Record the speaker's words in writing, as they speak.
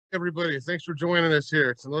Everybody, thanks for joining us here.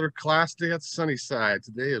 It's another class day at Sunnyside.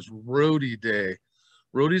 Today is Rhodie Day.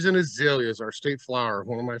 Rhodies and Azaleas, our state flower,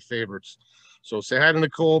 one of my favorites. So say hi to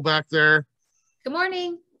Nicole back there. Good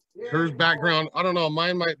morning. Hers background, I don't know,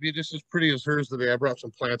 mine might be just as pretty as hers today. I brought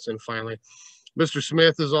some plants in finally. Mr.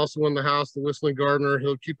 Smith is also in the house, the whistling gardener.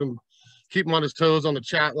 He'll keep him on his toes on the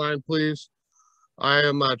chat line, please. I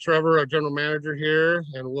am Trevor, our general manager here,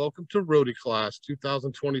 and welcome to Rhodie Class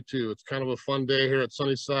 2022. It's kind of a fun day here at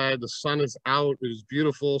Sunnyside. The sun is out. It is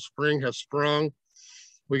beautiful. Spring has sprung.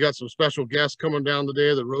 We got some special guests coming down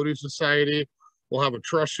today, the Rhodie Society. We'll have a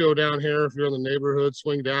trust show down here. If you're in the neighborhood,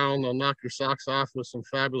 swing down. They'll knock your socks off with some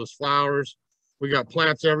fabulous flowers. We got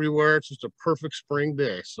plants everywhere. It's just a perfect spring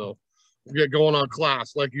day. So we'll get going on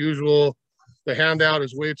class. Like usual, the handout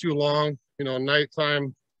is way too long. You know,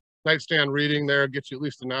 nightstand reading there gets you at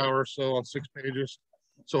least an hour or so on 6 pages.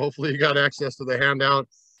 So hopefully you got access to the handout.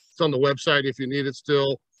 It's on the website if you need it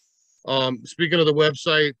still. Speaking of the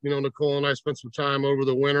website, you know, Nicole and I spent some time over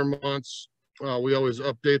the winter months. We always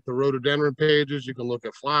update the rhododendron pages. You can look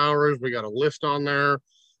at flowers. We got a list on there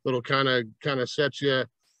that'll kind of set you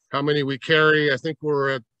how many we carry. I think we're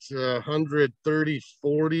at 130,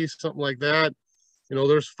 40, something like that. You know,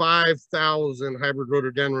 there's 5,000 hybrid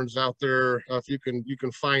rhododendrons out there. If you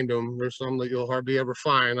can find them. There's some that you'll hardly ever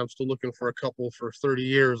find. I'm still looking for a couple for 30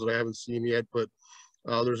 years that I haven't seen yet, but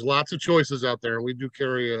there's lots of choices out there, and we do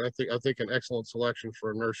carry, I think, an excellent selection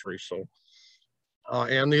for a nursery. So,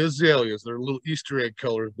 and the azaleas, they're little Easter egg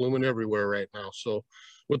colors blooming everywhere right now. So,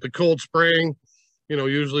 with the cold spring, you know,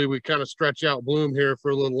 usually we kind of stretch out bloom here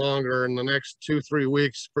for a little longer. In the next 2-3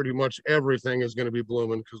 weeks, pretty much everything is going to be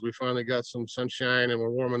blooming because we finally got some sunshine and we're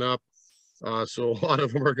warming up. So a lot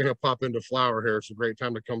of them are going to pop into flower here. It's a great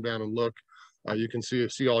time to come down and look. You can see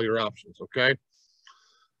all your options. Okay.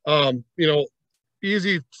 You know,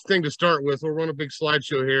 easy thing to start with. We'll run a big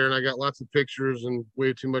slideshow here, and I got lots of pictures and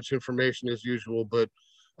way too much information as usual. But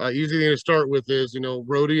easy thing to start with is, you know,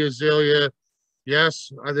 Rhodie azalea.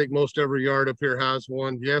 Yes, I think most every yard up here has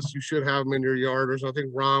one. Yes, you should have them in your yard. There's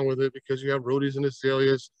nothing wrong with it because you have Rhodies and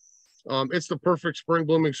azaleas. It's the perfect spring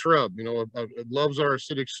blooming shrub. You know, it loves our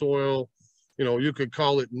acidic soil. You know, you could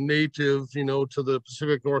call it native, you know, to the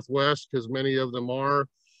Pacific Northwest because many of them are.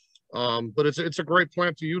 But it's a great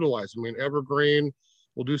plant to utilize. I mean, evergreen.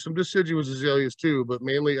 We'll do some deciduous azaleas too, but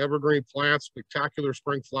mainly evergreen plants, spectacular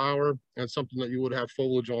spring flower, and something that you would have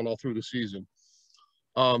foliage on all through the season.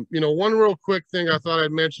 You know, one real quick thing I thought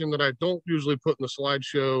I'd mention that I don't usually put in the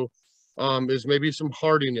slideshow is maybe some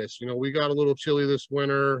hardiness. You know, we got a little chilly this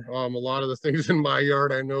winter. A lot of the things in my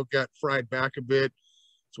yard I know got fried back a bit,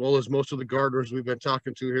 as well as most of the gardeners we've been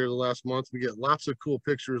talking to here the last month. We get lots of cool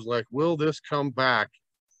pictures like, will this come back?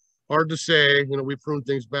 Hard to say. You know, we prune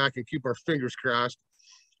things back and keep our fingers crossed.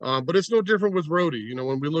 But it's no different with Rhodie. You know,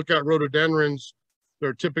 when we look at rhododendrons,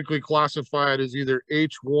 they're typically classified as either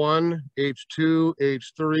H1, H2,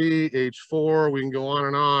 H3, H4. We can go on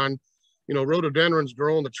and on. You know, rhododendrons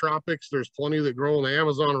grow in the tropics. There's plenty that grow in the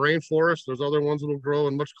Amazon rainforest. There's other ones that will grow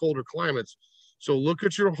in much colder climates. So look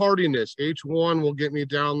at your hardiness. H1 will get me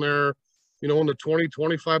down there, you know, in the 20,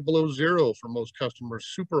 25 below zero for most customers.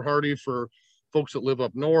 Super hardy for folks that live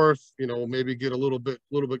up north, you know, maybe get a little bit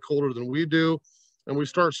colder than we do. And we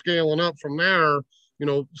start scaling up from there. You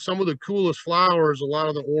know, some of the coolest flowers, a lot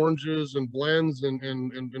of the oranges and blends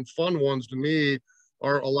and fun ones to me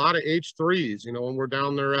are a lot of H3s, you know, and we're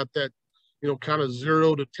down there at that, you know, kind of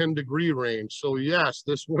 0 to 10 degree range. So yes,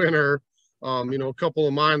 this winter, you know, a couple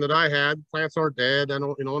of mine that I had, plants aren't dead. I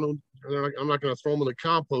don't, you know, I'm not going to throw them in the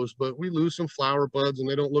compost, but we lose some flower buds and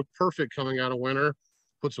they don't look perfect coming out of winter.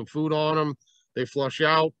 Put some food on them. They flush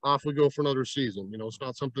out, off we go for another season. You know, it's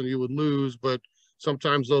not something you would lose, but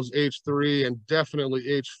sometimes those H3 and definitely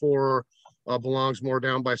H4 belongs more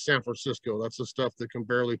down by San Francisco. That's the stuff that can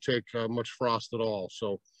barely take much frost at all.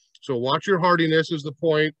 So watch your hardiness is the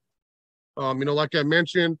point. You know, like I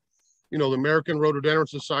mentioned, you know, the American Rhododendron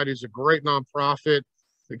Society is a great nonprofit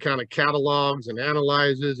that kind of catalogs and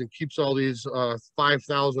analyzes and keeps all these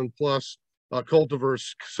 5,000 plus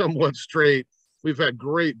cultivars somewhat straight. We've had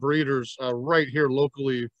great breeders right here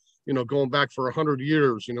locally, you know, going back for 100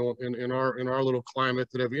 years, you know, in our little climate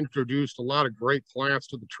that have introduced a lot of great plants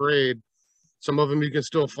to the trade. Some of them you can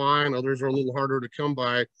still find, others are a little harder to come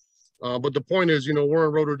by. But the point is, you know, we're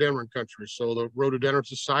in rhododendron country. So the Rhododendron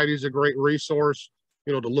Society is a great resource,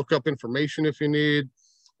 you know, to look up information if you need.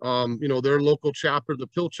 You know, their local chapter, the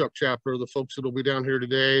Pilchuck chapter, the folks that will be down here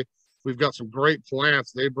today, we've got some great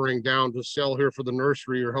plants they bring down to sell here for the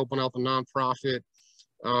nursery or helping out the nonprofit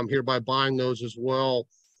here by buying those as well.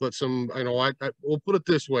 But some, you know, we'll put it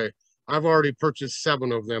this way. I've already purchased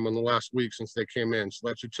 7 of them in the last week since they came in. So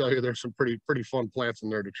that should tell you there's some pretty fun plants in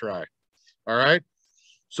there to try. All right.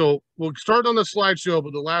 So we'll start on the slideshow,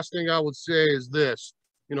 but the last thing I would say is this.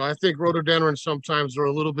 I think rhododendrons sometimes are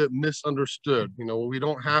a little bit misunderstood. We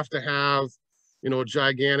don't have to have, a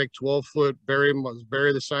gigantic 12-foot bury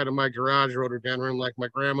the side of my garage rhododendron like my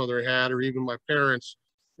grandmother had, or even my parents.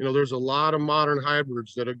 There's a lot of modern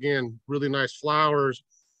hybrids that, again, really nice flowers,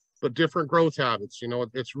 but different growth habits.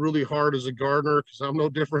 It's really hard as a gardener because I'm no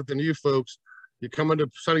different than you folks. You come into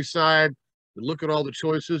Sunnyside, you look at all the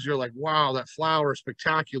choices, you're like, wow, that flower is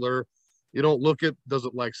spectacular. You don't look at, does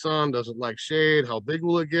it like sun? Does it like shade? How big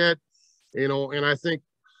will it get? And I think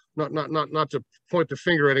not to point the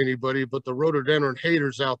finger at anybody, but the rhododendron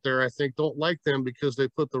haters out there, I think, don't like them because they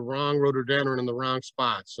put the wrong rhododendron in the wrong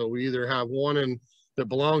spot. So we either have one that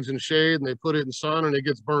belongs in shade and they put it in sun and it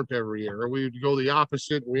gets burnt every year, or we go the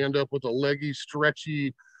opposite and we end up with a leggy,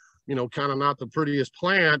 stretchy, kind of not the prettiest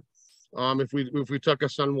plant if we took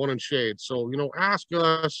us on one in shade. So, ask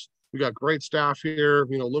us. We got great staff here.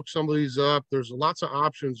 Look some of these up. There's lots of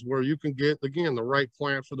options where you can get, again, the right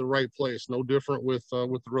plant for the right place. No different with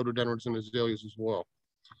the rhododendrons and azaleas as well.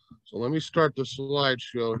 So let me start the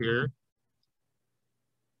slideshow here.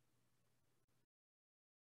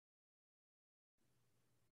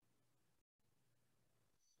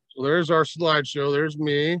 So there's our slideshow. There's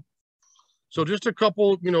me. So just a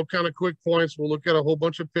couple, kind of quick points. We'll look at a whole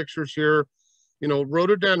bunch of pictures here.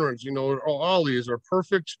 Rhododendrons, all these are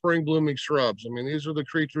perfect spring blooming shrubs. I mean, these are the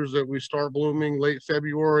creatures that we start blooming late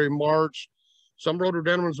February, March. Some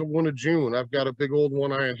rhododendrons will bloom in June. I've got a big old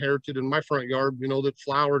one I inherited in my front yard, that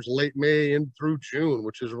flowers late May and through June,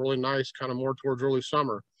 which is really nice, kind of more towards early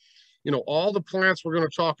summer. All the plants we're going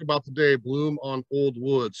to talk about today bloom on old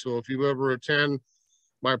wood. So if you ever attend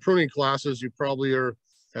my pruning classes, you probably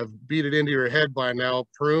have beat it into your head by now.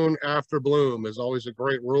 Prune after bloom is always a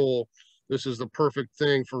great rule. This is the perfect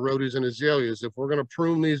thing for Rhodies and azaleas. If we're going to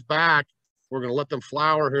prune these back, we're going to let them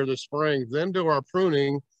flower here this spring, then do our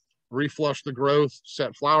pruning, reflush the growth,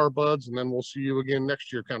 set flower buds, and then we'll see you again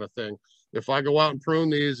next year kind of thing. If I go out and prune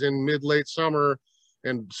these in mid-late summer,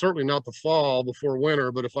 and certainly not the fall before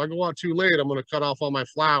winter, but if I go out too late, I'm going to cut off all my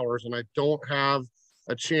flowers, and I don't have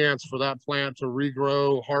a chance for that plant to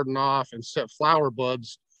regrow, harden off, and set flower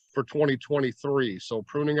buds for 2023. So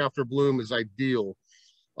pruning after bloom is ideal.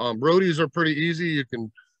 Rhodies are pretty easy. You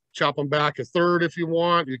can chop them back a third if you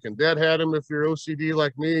want. You can deadhead them if you're OCD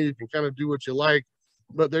like me. You can kind of do what you like,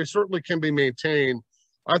 but they certainly can be maintained.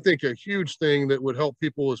 I think a huge thing that would help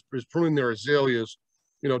people is pruning their azaleas.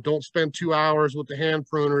 Don't spend 2 hours with the hand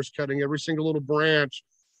pruners cutting every single little branch.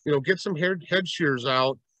 Get some head shears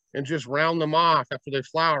out and just round them off after they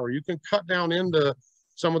flower. You can cut down into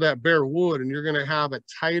some of that bare wood and you're going to have a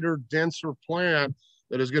tighter, denser plant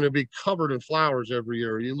that is going to be covered in flowers every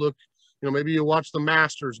year. You look, maybe you watch the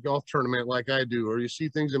Masters golf tournament like I do, or you see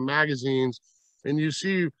things in magazines and you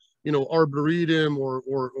see, arboretum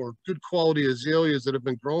or good quality azaleas that have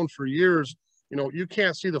been grown for years. You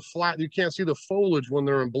can't see the foliage when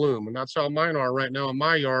they're in bloom. And that's how mine are right now in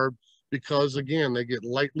my yard, because again, they get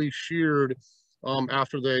lightly sheared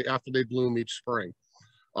after they bloom each spring.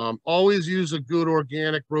 Always use a good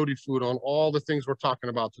organic Rhodie food on all the things we're talking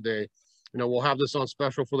about today. We'll have this on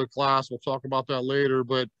special for the class. We'll talk about that later,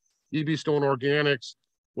 but EB Stone Organics,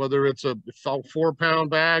 whether it's a 4-pound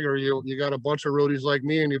bag or you got a bunch of Rhodies like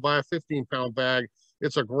me and you buy a 15-pound bag,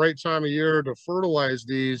 it's a great time of year to fertilize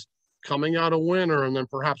these coming out of winter, and then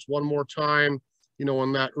perhaps one more time,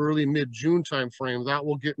 in that early mid-June time frame. That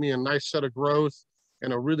will get me a nice set of growth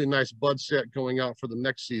and a really nice bud set going out for the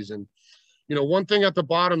next season. One thing at the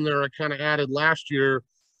bottom there I kind of added last year,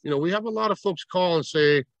 we have a lot of folks call and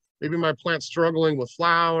say, maybe my plant's struggling with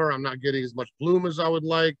flower, I'm not getting as much bloom as I would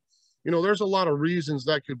like. There's a lot of reasons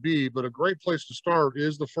that could be, but a great place to start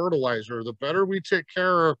is the fertilizer. The better we take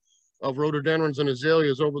care of rhododendrons and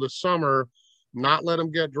azaleas over the summer, not let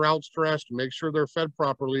them get drought stressed, make sure they're fed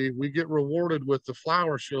properly, we get rewarded with the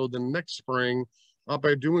flower show the next spring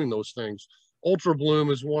by doing those things. Ultra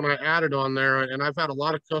Bloom is one I added on there, and I've had a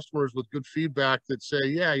lot of customers with good feedback that say,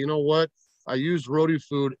 yeah, you know what? I used Rhodie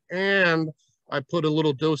food and I put a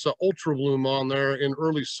little dose of Ultra Bloom on there in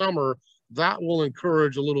early summer. That will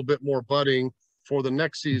encourage a little bit more budding for the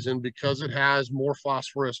next season because it has more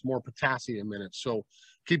phosphorus, more potassium in it. So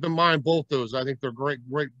keep in mind both those. I think they're great,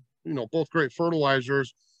 both great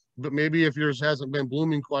fertilizers, but maybe if yours hasn't been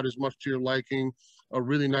blooming quite as much to your liking, a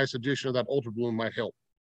really nice addition of that Ultra Bloom might help.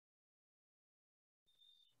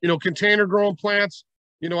 Container grown plants,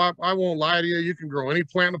 I won't lie to you. You can grow any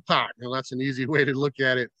plant in a pot. That's an easy way to look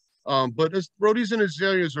at it. But Rhodies and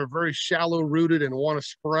azaleas are very shallow rooted and want to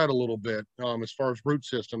spread a little bit as far as root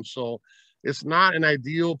system. So it's not an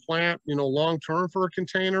ideal plant, long term for a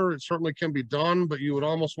container. It certainly can be done, but you would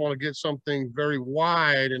almost want to get something very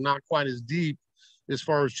wide and not quite as deep as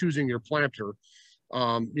far as choosing your planter.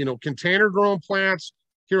 Container grown plants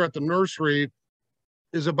here at the nursery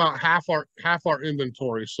is about half our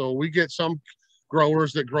inventory. So we get some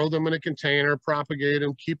growers that grow them in a container, propagate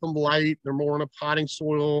them, keep them light. They're more in a potting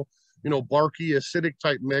soil, barky, acidic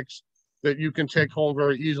type mix that you can take home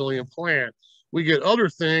very easily and plant. We get other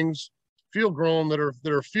things, field grown, that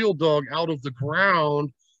are field dug out of the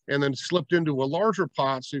ground and then slipped into a larger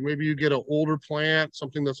pot. So maybe you get an older plant,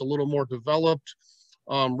 something that's a little more developed.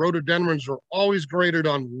 Rhododendrons are always graded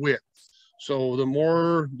on width. So the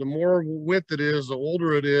more width it is, the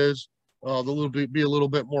older it is, be a little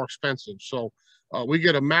bit more expensive. So we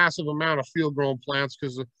get a massive amount of field grown plants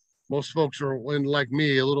because most folks are like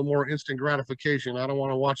me, a little more instant gratification. I don't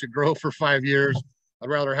want to watch it grow for 5 years. I'd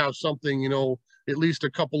rather have something, at least a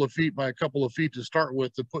couple of feet by a couple of feet to start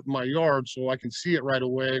with to put in my yard so I can see it right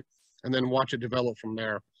away and then watch it develop from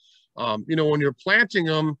there. When you're planting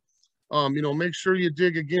them, make sure you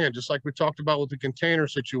dig again, just like we talked about with the container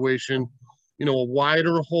situation, a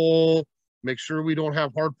wider hole. Make sure we don't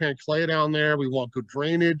have hard pan clay down there. We want good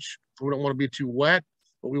drainage. We don't want to be too wet,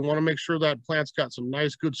 but we want to make sure that plant's got some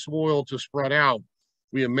nice, good soil to spread out.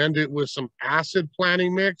 We amend it with some acid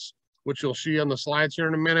planting mix, which you'll see on the slides here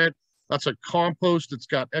in a minute. That's a compost that's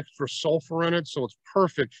got extra sulfur in it, so it's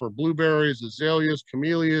perfect for blueberries, azaleas,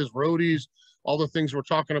 camellias, rhodies, all the things we're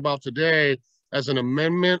talking about today as an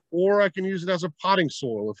amendment, or I can use it as a potting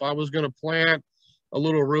soil. If I was going to plant a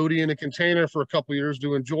little rhodie in a container for a couple of years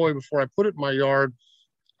to enjoy before I put it in my yard,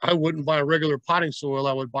 I wouldn't buy a regular potting soil.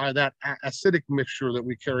 I would buy that acidic mixture that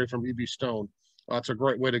we carry from EB Stone. That's a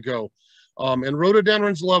great way to go. And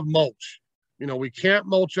rhododendrons love mulch. We can't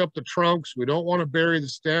mulch up the trunks. We don't want to bury the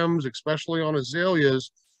stems, especially on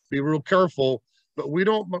azaleas. Be real careful. But we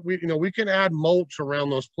can add mulch around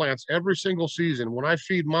those plants every single season. When I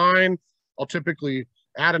feed mine, I'll typically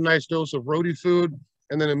add a nice dose of rhodie food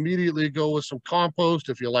and then immediately go with some compost.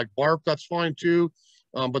 If you like bark, that's fine too.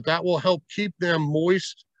 But that will help keep them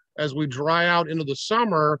moist as we dry out into the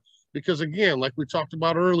summer. Because again, like we talked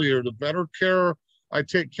about earlier, the better care I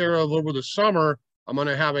take care of over the summer, I'm going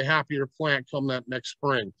to have a happier plant come that next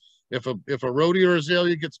spring. If a rhodie or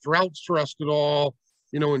azalea gets drought stressed at all,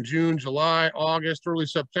 in June, July, August, early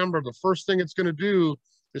September, the first thing it's going to do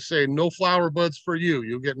is say, no flower buds for you.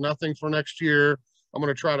 You'll get nothing for next year. I'm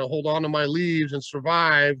going to try to hold on to my leaves and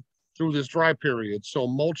survive through this dry period. So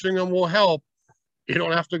mulching them will help. You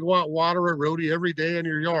don't have to go out and water a rhodie every day in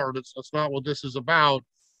your yard. That's not what this is about.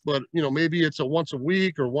 But, maybe it's a once a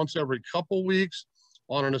week or once every couple weeks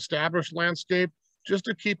on an established landscape, just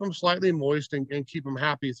to keep them slightly moist and keep them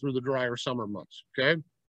happy through the drier summer months, okay?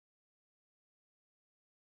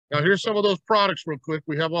 Now, here's some of those products real quick.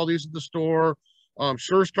 We have all these at the store.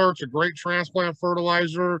 Sure Start's a great transplant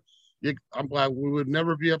fertilizer. I'm glad we would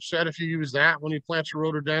never be upset if you use that when you plant your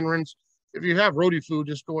rhododendrons. If you have rhodie food,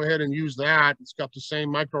 just go ahead and use that. It's got the same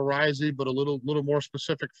mycorrhizae, but a little more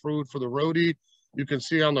specific food for the rhodie. You can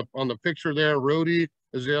see on the picture there, rhodie,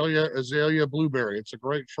 azalea, blueberry. It's a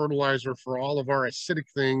great fertilizer for all of our acidic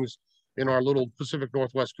things in our little Pacific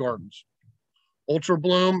Northwest gardens. Ultra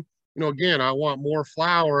Bloom, again, I want more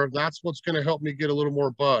flower. That's what's going to help me get a little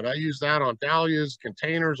more bud. I use that on dahlias,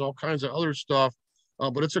 containers, all kinds of other stuff.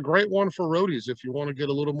 But it's a great one for rhodies if you want to get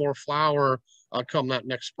a little more flower come that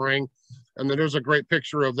next spring. And then there's a great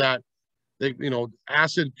picture of that,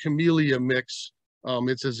 acid camellia mix.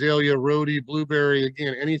 It's azalea, rhodie, blueberry,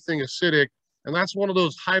 again, anything acidic. And that's one of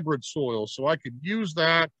those hybrid soils. So I could use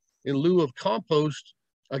that in lieu of compost,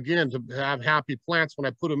 again, to have happy plants when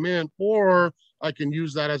I put them in, or I can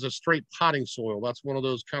use that as a straight potting soil. That's one of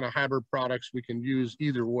those kind of hybrid products we can use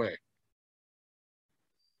either way.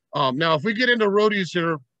 Now, if we get into rhodies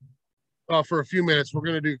here for a few minutes, we're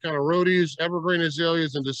going to do kind of rhodies, evergreen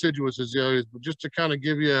azaleas, and deciduous azaleas. But just to kind of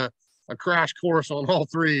give you a crash course on all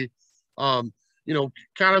three, kind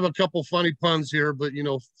of a couple funny puns here, but,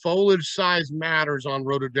 foliage size matters on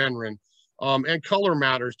rhododendron, and color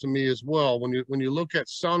matters to me as well. When you look at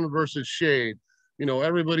sun versus shade,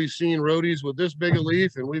 everybody's seen rhodies with this big a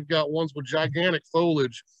leaf, and we've got ones with gigantic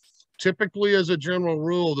foliage. Typically, as a general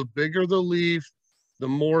rule, the bigger the leaf, the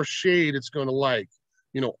more shade it's going to like.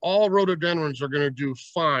 All rhododendrons are going to do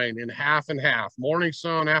fine in half and half, morning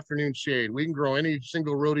sun, afternoon shade. We can grow any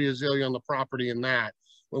single rhodie azalea on the property in that.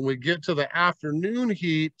 When we get to the afternoon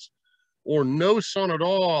heat or no sun at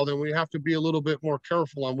all, then we have to be a little bit more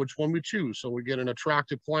careful on which one we choose. So we get an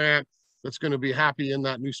attractive plant that's going to be happy in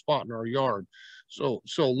that new spot in our yard. So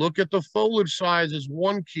look at the foliage size is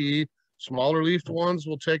one key. Smaller leafed ones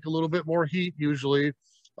will take a little bit more heat usually.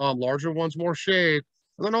 Larger ones more shade.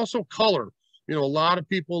 And then also color. You know, a lot of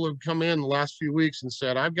people have come in the last few weeks and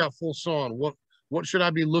said, I've got full sun. What should I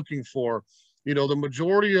be looking for? You know, the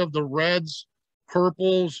majority of the reds,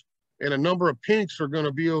 purples, and a number of pinks are going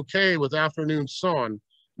to be okay with afternoon sun.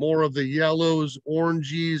 More of the yellows,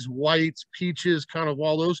 oranges, whites, peaches, kind of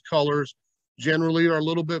all those colors generally are a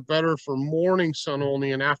little bit better for morning sun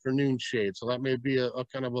only and afternoon shade. So that may be a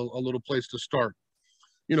kind of a little place to start.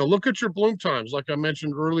 You know, look at your bloom times. Like I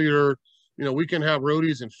mentioned earlier, you know, we can have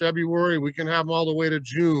Rhodies in February. We can have them all the way to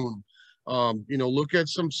June. You know, look at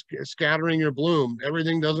some scattering your bloom.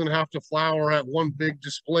 Everything doesn't have to flower at one big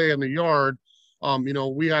display in the yard. You know,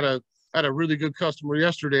 we had a really good customer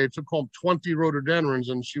yesterday, took home 20 rhododendrons,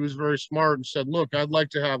 and she was very smart and said, look, I'd like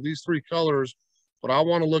to have these 3 colors, but I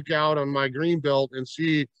want to look out on my green belt and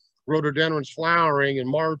see rhododendrons flowering in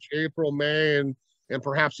March, April, May, and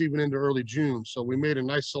perhaps even into early June. So we made a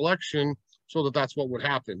nice selection so that that's what would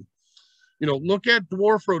happen. You know, look at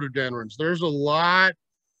dwarf rhododendrons. There's a lot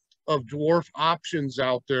of dwarf options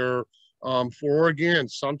out there for, again,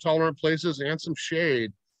 sun tolerant places and some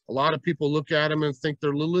shade. A lot of people look at them and think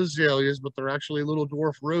they're little azaleas, but they're actually little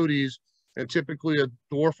dwarf rhodies. And typically a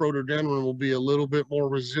dwarf rhododendron will be a little bit more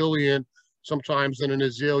resilient sometimes than an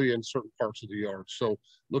azalea in certain parts of the yard. So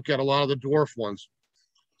look at a lot of the dwarf ones.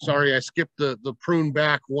 Sorry, I skipped the prune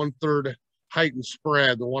back 1/3 height and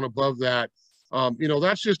spread, the one above that. You know,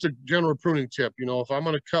 that's just a general pruning tip. You know, if I'm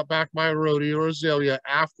going to cut back my rhodie or azalea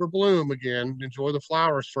after bloom, again, enjoy the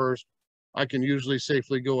flowers first, I can usually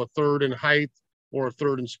safely go 1/3 in height or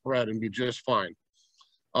 1/3 in spread and be just fine.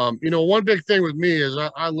 You know, one big thing with me is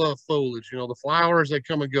I love foliage. You know, the flowers, they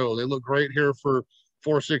come and go. They look great here for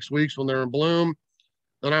 4 or 6 weeks when they're in bloom.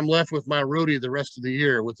 Then I'm left with my rhodie the rest of the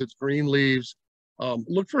year with its green leaves.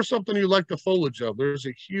 Look for something you like the foliage of. There's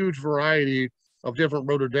a huge variety of different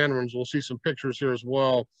rhododendrons. We'll see some pictures here as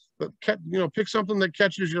well. But, you know, pick something that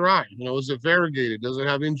catches your eye. You know, is it variegated? Does it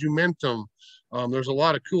have ingumentum? There's a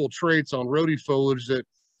lot of cool traits on rhodie foliage that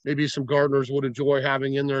maybe some gardeners would enjoy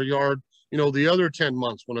having in their yard, you know, the other 10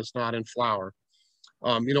 months when it's not in flower.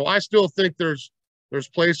 You know, I still think there's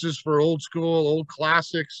places for old school, old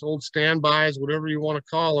classics, old standbys, whatever you want to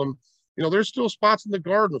call them. You know, there's still spots in the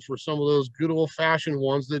garden for some of those good old fashioned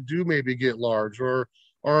ones that do maybe get large or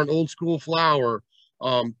are an old school flower.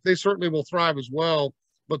 They certainly will thrive as well,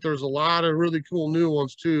 but there's a lot of really cool new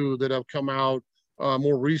ones too that have come out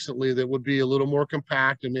more recently that would be a little more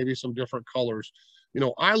compact and maybe some different colors. You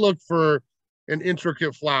know, I look for an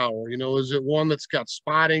intricate flower. You know, is it one that's got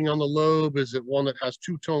spotting on the lobe? Is it one that has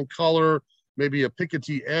two-tone color, maybe a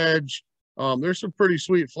pickety edge? There's some pretty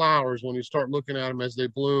sweet flowers when you start looking at them as they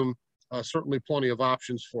bloom. Certainly plenty of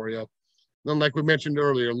options for you. Then, like we mentioned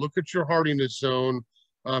earlier, look at your hardiness zone.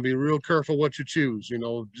 Be real careful what you choose. You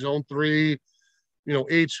know, zone 3, you know,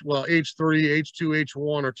 H3, H2,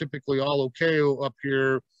 H1 are typically all okay up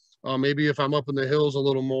here. Maybe if I'm up in the hills a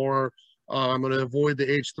little more, I'm going to avoid the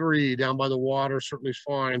H3. Down by the water certainly is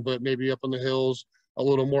fine, but maybe up in the hills a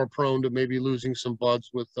little more prone to maybe losing some buds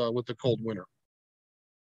with the cold winter.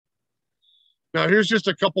 Now here's just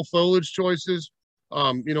a couple foliage choices.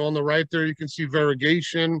 You know, on the right there you can see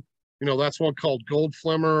variegation. You know, that's one called Gold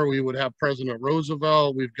Flimmer. We would have President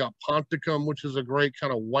Roosevelt. We've got Ponticum, which is a great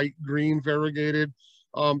kind of white-green variegated.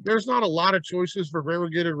 There's not a lot of choices for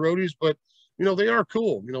variegated rhodies, but, you know, they are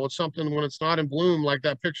cool. You know, it's something when it's not in bloom, like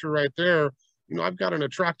that picture right there, you know, I've got an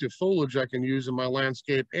attractive foliage I can use in my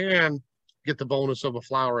landscape and get the bonus of a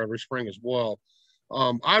flower every spring as well.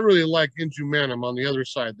 I really like Ingumentum on the other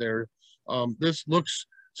side there. This looks,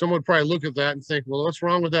 someone would probably look at that and think, well, what's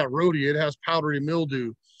wrong with that rhodie? It has powdery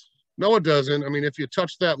mildew. No, it doesn't. I mean, if you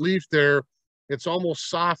touch that leaf there, it's almost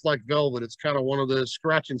soft like velvet. It's kind of one of the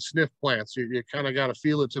scratch and sniff plants. You kind of got to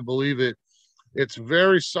feel it to believe it. It's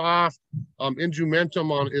very soft.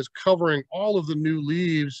 Ingumentum is covering all of the new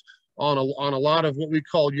leaves on a lot of what we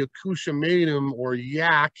call Yakusha matum or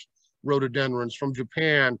yak rhododendrons from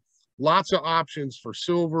Japan. Lots of options for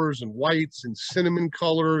silvers and whites and cinnamon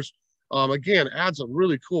colors. Again, adds a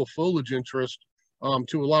really cool foliage interest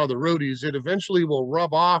to a lot of the rhodies. It eventually will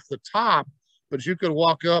rub off the top, but you can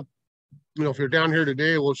walk up, you know, if you're down here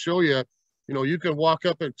today, we'll show you, you know, you can walk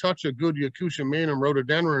up and touch a good Yakusha matum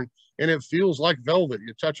rhododendron and it feels like velvet.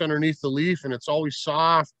 You touch underneath the leaf and it's always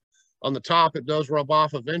soft. On the top, it does rub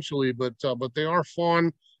off eventually, but they are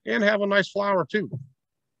fun and have a nice flower too.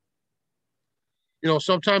 You know,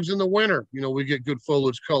 sometimes in the winter, you know, we get good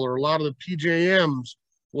foliage color. A lot of the PJMs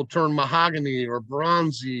will turn mahogany or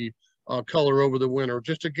bronzy. color over the winter,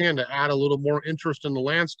 just again to add a little more interest in the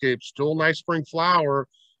landscape. Still nice spring flower,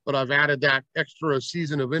 but I've added that extra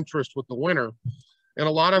season of interest with the winter. And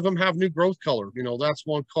a lot of them have new growth color. You know, that's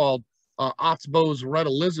one called Oxbow's Red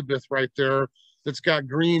Elizabeth right there. That's got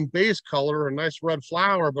green base color, a nice red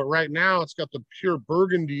flower, but right now it's got the pure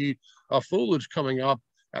burgundy foliage coming up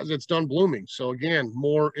as it's done blooming. So again,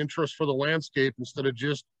 more interest for the landscape instead of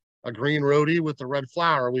just a green rhodie with the red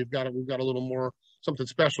flower. We've got a little more something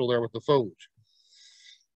special there with the foliage.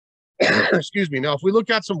 Excuse me. Now, if we look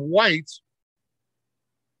at some whites,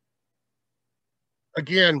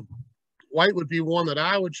 again, white would be one that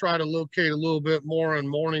I would try to locate a little bit more in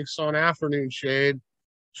morning sun, afternoon shade.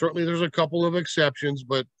 Certainly there's a couple of exceptions,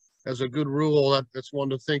 but as a good rule, that's one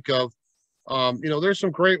to think of. You know, there's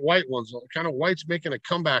some great white ones. Kind of white's making a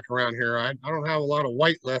comeback around here. I don't have a lot of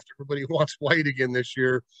white left. Everybody wants white again this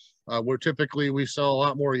year. Where typically we sell a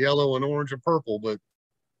lot more yellow and orange and purple, but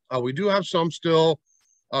we do have some still.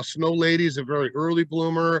 Snow Lady's a very early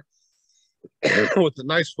bloomer with the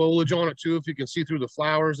nice foliage on it too. If you can see through the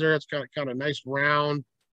flowers there, it's got kind of nice round,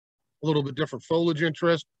 a little bit different foliage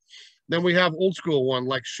interest. Then we have old school one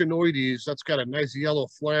like Rhodies. That's got a nice yellow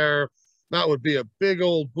flare. That would be a big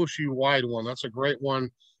old bushy wide one. That's a great one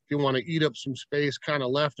if you want to eat up some space kind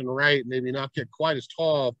of left and right, maybe not get quite as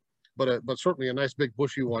tall, but certainly a nice big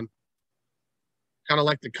bushy one. Kind of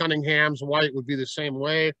like the Cunningham's white would be the same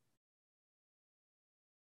way.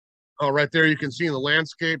 Right there you can see in the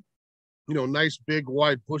landscape, you know, nice big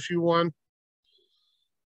wide bushy one.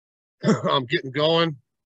 I'm getting going.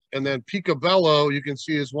 And then Picabello, you can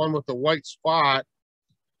see, is one with the white spot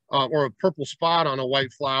or a purple spot on a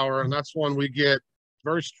white flower. And that's one we get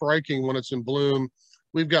very striking when it's in bloom.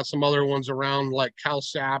 We've got some other ones around like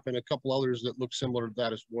Cowsap and a couple others that look similar to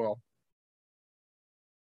that as well.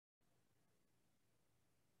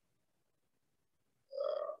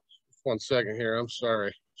 One second here. I'm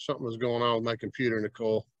sorry. Something was going on with my computer,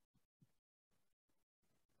 Nicole.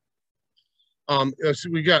 So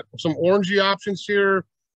we got some orangey options here.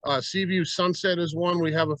 Seaview Sunset is one.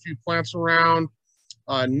 We have a few plants around.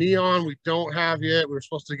 Neon we don't have yet. We were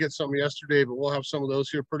supposed to get some yesterday, but we'll have some of those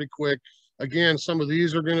here pretty quick. Again, some of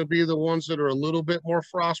these are going to be the ones that are a little bit more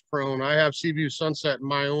frost prone. I have Seaview Sunset in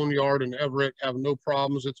my own yard in Everett. Have no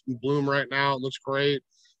problems. It's in bloom right now. It looks great.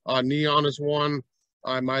 Neon is one.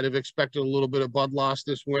 I might have expected a little bit of bud loss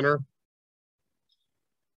this winter.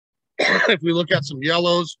 If we look at some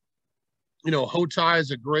yellows, you know, Hotai is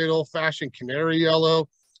a great old-fashioned canary yellow.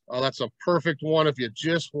 That's a perfect one if you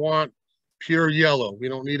just want pure yellow. We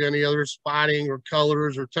don't need any other spotting or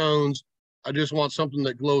colors or tones. I just want something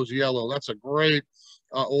that glows yellow. That's a great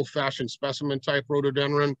old-fashioned specimen type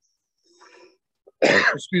rhododendron.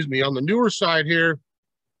 Excuse me. On the newer side here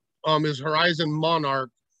is Horizon Monarch.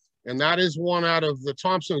 And that is one out of the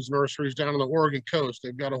Thompson's nurseries down on the Oregon coast.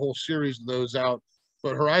 They've got a whole series of those out.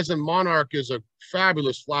 But Horizon Monarch is a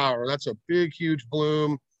fabulous flower. That's a big, huge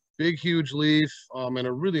bloom, big, huge leaf, and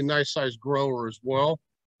a really nice sized grower as well.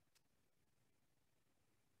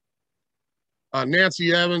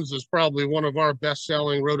 Nancy Evans is probably one of our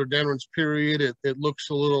best-selling rhododendrons, period. It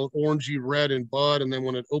looks a little orangey red in bud, and then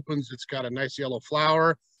when it opens, it's got a nice yellow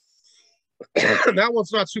flower. That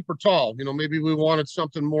one's not super tall. You know, maybe we wanted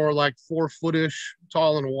something more like 4-foot-ish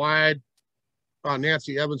tall and wide.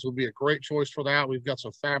 Nancy Evans would be a great choice for that. We've got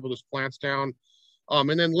some fabulous plants down.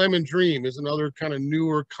 And then Lemon Dream is another kind of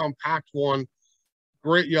newer, compact one.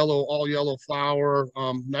 Great yellow, all yellow flower,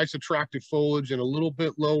 nice attractive foliage, and a little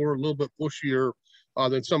bit lower, a little bit bushier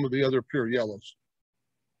than some of the other pure yellows.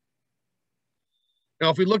 Now,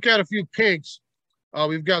 if we look at a few pinks,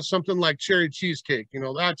 we've got something like Cherry Cheesecake. You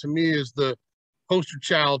know, that to me is the poster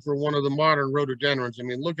child for one of the modern rhododendrons. I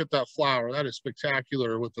mean, look at that flower. That is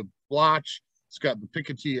spectacular with the blotch. It's got the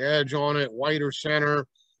picotee edge on it, whiter center.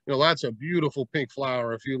 You know, that's a beautiful pink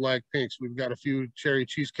flower if you like pinks. We've got a few Cherry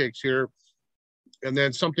Cheesecakes here. And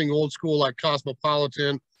then something old school like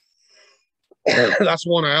Cosmopolitan. That's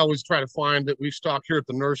one I always try to find that we stock here at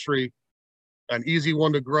the nursery. An easy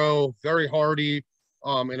one to grow, very hardy,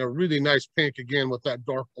 and a really nice pink, again, with that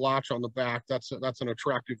dark blotch on the back. That's an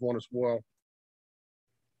attractive one as well.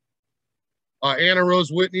 Anna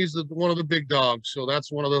Rose Whitney's one of the big dogs. So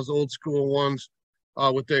that's one of those old school ones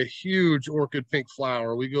with a huge orchid pink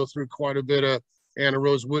flower. We go through quite a bit of Anna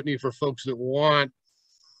Rose Whitney for folks that want,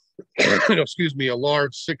 excuse me, a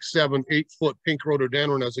large 6, 7, 8-foot pink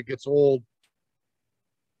rhododendron as it gets old.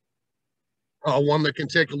 One that can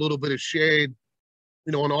take a little bit of shade,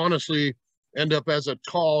 you know, and honestly end up as a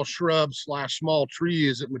tall shrub / small tree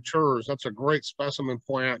as it matures. That's a great specimen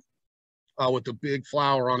plant with the big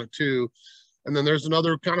flower on it too. And then there's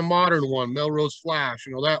another kind of modern one, Melrose Flash.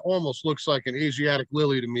 You know, that almost looks like an Asiatic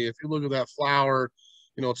lily to me. If you look at that flower,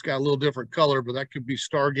 you know, it's got a little different color, but that could be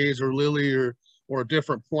stargazer lily or a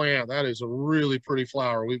different plant. That is a really pretty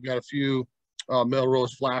flower. We've got a few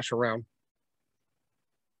Melrose Flash around.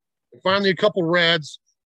 And finally, a couple reds.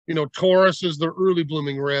 You know, Taurus is the early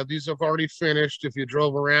blooming red. These have already finished. If you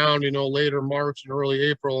drove around, you know, later March and early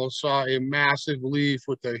April and saw a massive leaf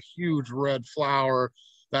with a huge red flower,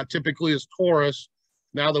 that typically is Taurus.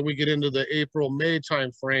 Now that we get into the April-May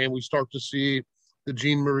time frame, we start to see the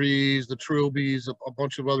Jean Maries, the Trilbies, a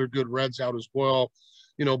bunch of other good reds out as well.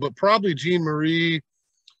 You know, but probably Jean Marie,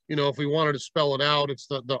 you know, if we wanted to spell it out, it's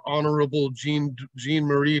the Honorable Jean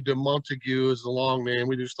Marie de Montague is the long name.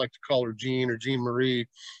 We just like to call her Jean or Jean Marie.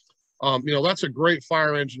 You know, that's a great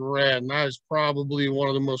fire engine red, and that is probably one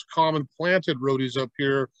of the most common planted Rhodies up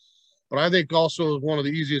here, but I think also one of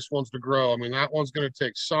the easiest ones to grow. I mean, that one's going to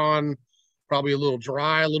take sun, probably a little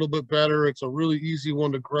dry, a little bit better. It's a really easy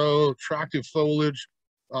one to grow, attractive foliage.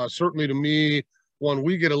 Certainly to me, one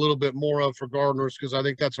we get a little bit more of for gardeners, because I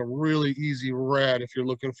think that's a really easy red if you're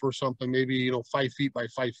looking for something maybe, you know, 5 feet by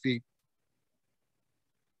 5 feet.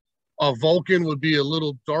 Vulcan would be a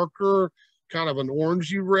little darker, kind of an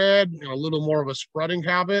orangey red, and a little more of a spreading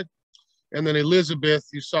habit. And then Elizabeth,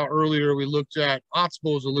 you saw earlier, we looked at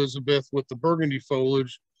Oxbow's Elizabeth with the burgundy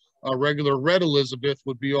foliage. Regular red Elizabeth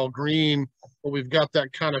would be all green, but we've got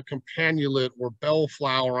that kind of campanulate or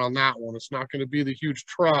bellflower on that one. It's not going to be the huge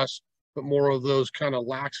truss, but more of those kind of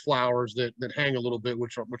lax flowers that hang a little bit,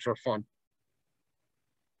 which are fun.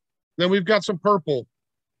 Then we've got some purple.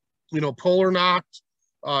 You know, Polar Knot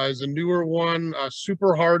is a newer one,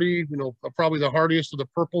 super hardy, you know, probably the hardiest of the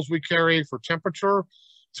purples we carry for temperature.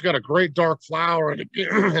 It's got a great dark flower,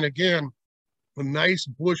 and again, a nice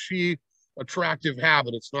bushy, attractive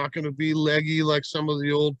habit. It's not going to be leggy like some of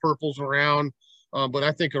the old purples around, but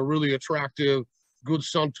I think a really attractive, good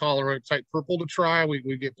sun tolerant type purple to try.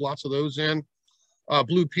 We get lots of those in.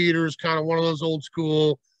 Blue Peter is kind of one of those old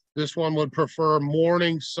school. This one would prefer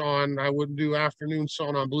morning sun. I wouldn't do afternoon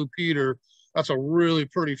sun on Blue Peter. That's a really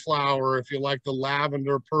pretty flower if you like the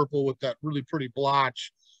lavender purple with that really pretty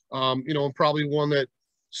blotch. You know, and probably one that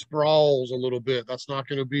sprawls a little bit. That's not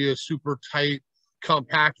going to be a super tight,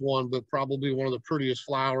 compact one, but probably one of the prettiest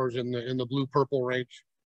flowers in the blue purple range.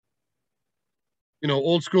 You know,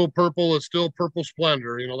 old school purple is still Purple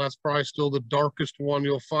Splendor. You know, that's probably still the darkest one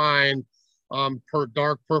you'll find.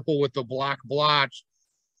 Dark purple with the black blotch.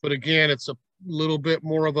 But again, it's a little bit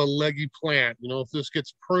more of a leggy plant. You know, if this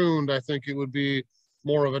gets pruned, I think it would be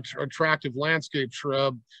more of an attractive landscape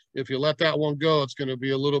shrub. If you let that one go, it's going to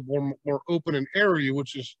be a little more open and airy,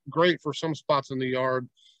 which is great for some spots in the yard,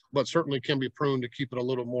 but certainly can be pruned to keep it a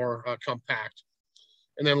little more compact.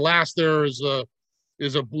 And then last there is a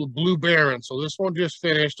Blue Baron. So this one just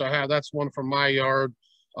finished. That's one from my yard.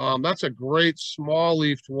 That's a great small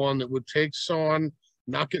leafed one that would take sun,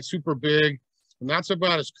 not get super big. And that's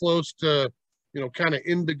about as close to, you know, kind of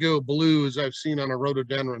indigo blue as I've seen on a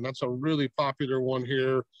rhododendron. That's a really popular one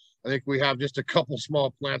here. I think we have just a couple small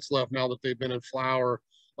plants left now that they've been in flower,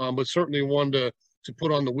 but certainly one to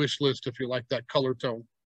put on the wish list if you like that color tone.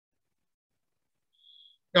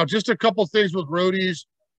 Now, just a couple things with Rhodies.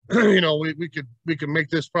 You know, we could make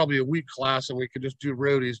this probably a week class and we could just do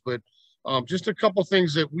Rhodies, but just a couple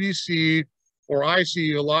things that we see, or I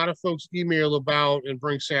see a lot of folks email about and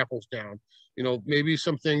bring samples down. You know, maybe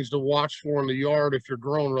some things to watch for in the yard if you're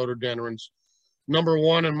growing rhododendrons. Number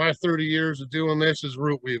one, in my 30 years of doing this, is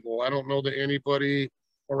root weevil. I don't know that anybody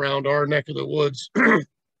around our neck of the woods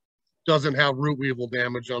doesn't have root weevil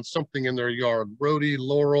damage on something in their yard. Rhodie,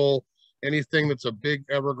 laurel, anything that's a big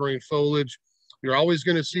evergreen foliage. You're always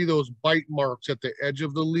going to see those bite marks at the edge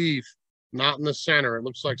of the leaf, not in the center. It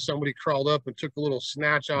looks like somebody crawled up and took a little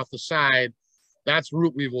snatch off the side. That's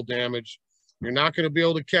root weevil damage. You're not going to be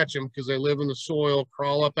able to catch them because they live in the soil,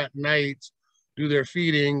 crawl up at night, do their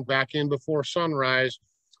feeding back in before sunrise.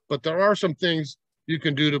 But there are some things you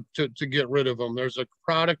can do to get rid of them. There's a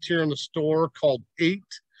product here in the store called 8.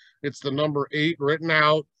 It's the number 8 written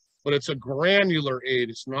out, but it's a granular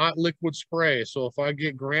 8. It's not liquid spray. So if I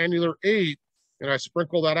get granular 8 and I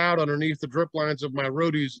sprinkle that out underneath the drip lines of my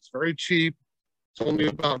Rhodies, it's very cheap. It's only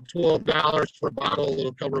about $12 for a bottle.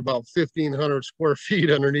 It'll cover about 1,500 square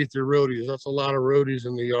feet underneath your Rhodies. That's a lot of Rhodies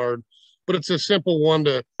in the yard. But it's a simple one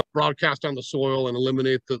to broadcast on the soil and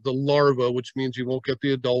eliminate the larva, which means you won't get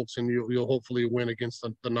the adults and you'll hopefully win against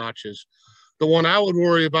the notches. The one I would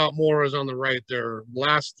worry about more is on the right there.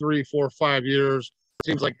 Last 3, 4, 5 years, it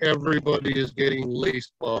seems like everybody is getting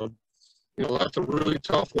lace bug. You know, that's a really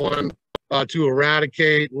tough one to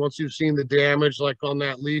eradicate. Once you've seen the damage, like on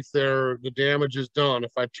that leaf there, the damage is done.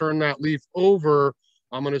 If I turn that leaf over,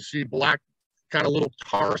 I'm going to see black kind of little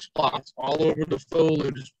tar spots all over the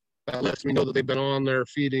foliage. That lets me know that they've been on there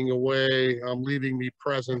feeding away, leaving me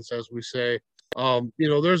presents, as we say. You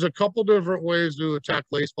know, there's a couple different ways to attack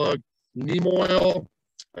lace bug. Neem oil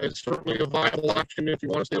is certainly a viable option if you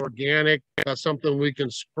want to stay organic. That's something we can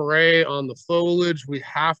spray on the foliage. We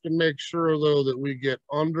have to make sure, though, that we get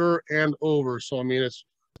under and over. So, I mean, it's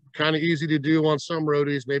kind of easy to do on some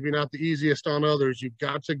Rhodies, maybe not the easiest on others. You've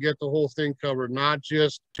got to get the whole thing covered, not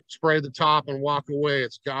just spray the top and walk away.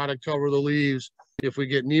 It's got to cover the leaves. If we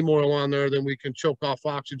get neem oil on there, then we can choke off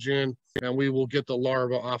oxygen and we will get the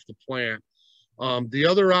larva off the plant. The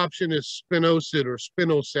other option is spinosad or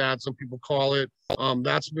spinosad, some people call it.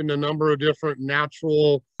 That's been a number of different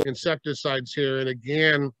natural insecticides here. And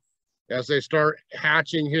again, as they start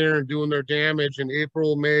hatching here and doing their damage in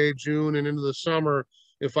April, May, June, and into the summer,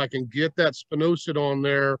 if I can get that spinosad on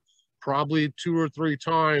there, probably 2 or 3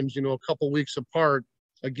 times, you know, a couple weeks apart,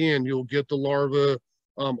 again, you'll get the larva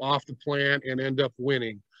off the plant and end up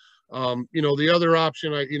winning. You know, the other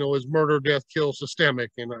option, you know, is murder, death, kill,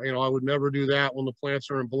 systemic. And, you know, I would never do that when the plants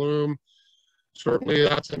are in bloom. Certainly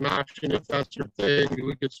that's an option if that's your thing.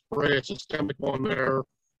 We could spray a systemic on there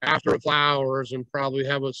after it flowers and probably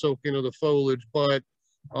have it soak into the foliage. But,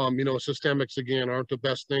 you know, systemics, again, aren't the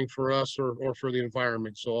best thing for us or for the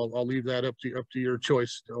environment. So I'll leave that up to your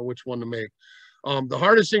choice, which one to make. The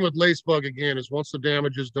hardest thing with lace bug, again, is once the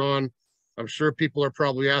damage is done, I'm sure people are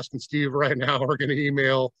probably asking Steve right now or going to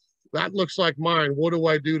email, that looks like mine. What do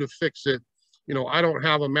I do to fix it? You know, I don't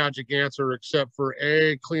have a magic answer except for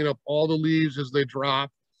A, clean up all the leaves as they drop,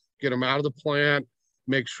 get them out of the plant,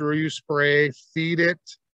 make sure you spray, feed it,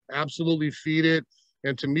 absolutely feed it.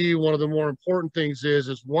 And to me, one of the more important things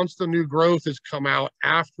is once the new growth has come out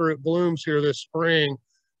after it blooms here this spring,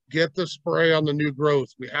 get the spray on the new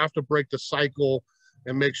growth. We have to break the cycle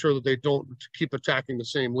and make sure that they don't keep attacking the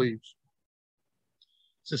same leaves.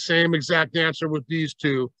 It's the same exact answer with these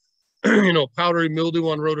two. You know, powdery mildew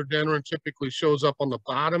on rhododendron typically shows up on the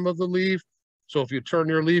bottom of the leaf. So if you turn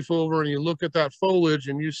your leaf over and you look at that foliage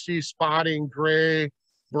and you see spotting, gray,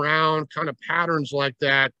 brown, kind of patterns like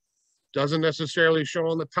that, doesn't necessarily show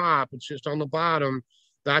on the top, it's just on the bottom.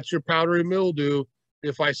 That's your powdery mildew.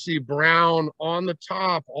 If I see brown on the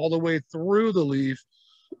top all the way through the leaf,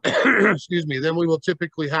 excuse me, then we will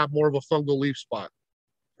typically have more of a fungal leaf spot.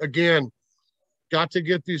 Again, got to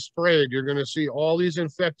get these sprayed. You're going to see all these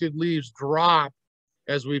infected leaves drop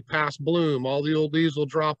as we pass bloom. All the old leaves will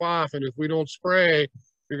drop off. And if we don't spray,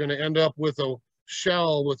 you're going to end up with a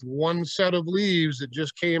shell with one set of leaves that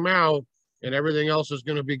just came out and everything else is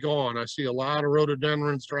going to be gone. I see a lot of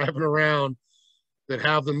rhododendrons driving around that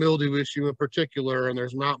have the mildew issue in particular, and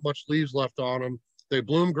there's not much leaves left on them. They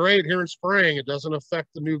bloom great here in spring. It doesn't affect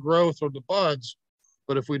the new growth or the buds.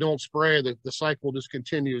 But if we don't spray, the cycle just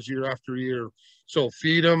continues year after year. So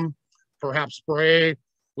feed them, perhaps spray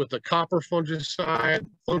with the copper fungicide.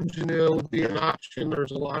 Funginil would be an option.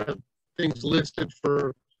 There's a lot of things listed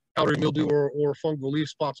for powdery mildew or fungal leaf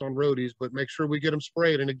spots on Rhodies, but make sure we get them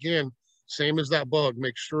sprayed. And again, same as that bug,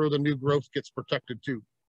 make sure the new growth gets protected too.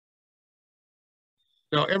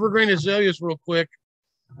 Now, evergreen azaleas real quick.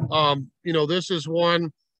 You know, this is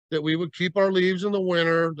one that we would keep our leaves in the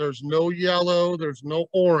winter. There's no yellow, there's no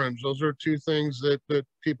orange. Those are two things that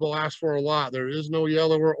people ask for a lot. There is no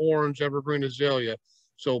yellow or orange evergreen azalea.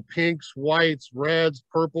 So pinks, whites, reds,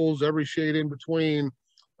 purples, every shade in between,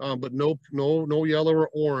 but no yellow or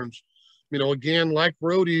orange. You know, again, like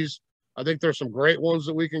Rhodies, I think there's some great ones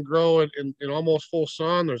that we can grow in almost full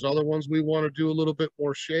sun. There's other ones we want to do a little bit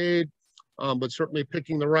more shade, but certainly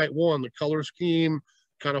picking the right one. The color scheme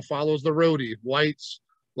kind of follows the Rhodie. Whites,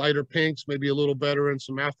 lighter pinks, maybe a little better in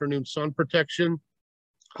some afternoon sun protection.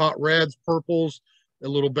 Hot reds, purples, a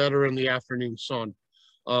little better in the afternoon sun.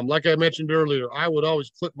 Like I mentioned earlier, I would always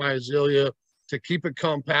clip my azalea to keep it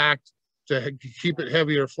compact, to keep it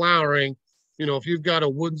heavier flowering. You know, if you've got a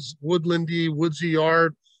woodlandy, woodsy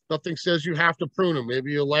yard, nothing says you have to prune them.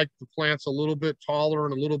 Maybe you like the plants a little bit taller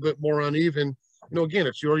and a little bit more uneven. You know, again,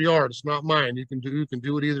 it's your yard, it's not mine. You can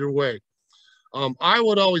do it either way. I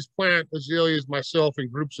would always plant azaleas myself in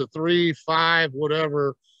groups of 3, 5,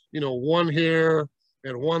 whatever, you know, one here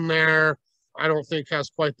and one there. I don't think has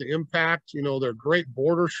quite the impact. You know, they're great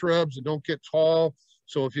border shrubs that don't get tall.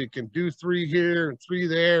 So if you can do 3 here and 3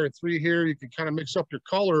 there and 3 here, you can kind of mix up your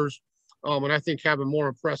colors and I think have a more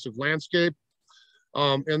impressive landscape.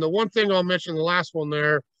 And the one thing I'll mention, the last one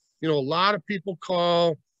there, you know, a lot of people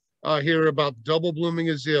call here about double blooming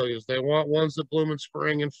azaleas. They want ones that bloom in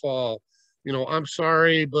spring and fall. You know, I'm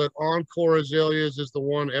sorry, but Encore Azaleas is the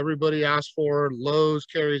one everybody asks for. Lowe's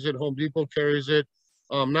carries it, Home Depot carries it.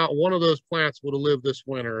 Not one of those plants would have lived this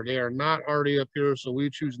winter. They are not already up here, so we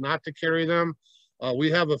choose not to carry them. We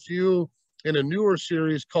have a few in a newer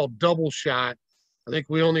series called Double Shot. I think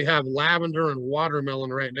we only have lavender and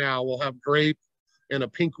watermelon right now. We'll have grape and a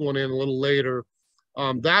pink one in a little later.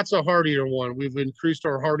 That's a hardier one. We've increased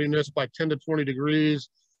our hardiness by 10 to 20 degrees.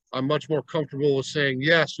 I'm much more comfortable with saying,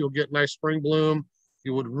 yes, you'll get nice spring bloom.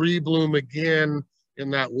 You would rebloom again in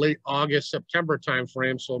that late August, September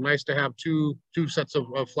timeframe. So nice to have two sets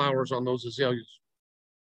of flowers on those azaleas.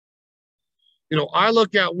 You know, I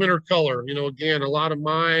look at winter color. You know, again, a lot of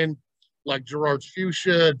mine, like Gerard's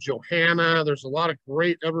Fuchsia, Johanna, there's a lot of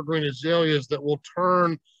great evergreen azaleas that will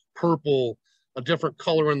turn purple, a different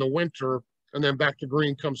color in the winter, and then back to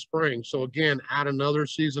green come spring. So again, add another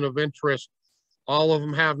season of interest. All of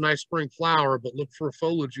them have nice spring flower, but look for a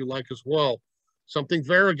foliage you like as well. Something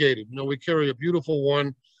variegated. You know, we carry a beautiful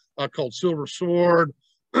one called Silver Sword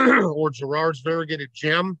or Gerard's Variegated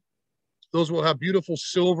Gem. Those will have beautiful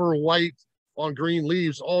silver, white on green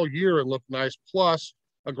leaves all year and look nice, plus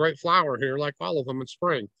a great flower here, like all of them in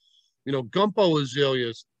spring. You know, Gumpo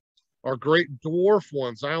azaleas are great dwarf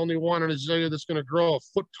ones. I only want an azalea that's going to grow a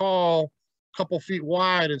foot tall, couple feet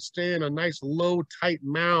wide, and stay in a nice low, tight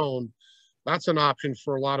mound. That's an option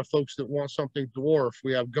for a lot of folks that want something dwarf.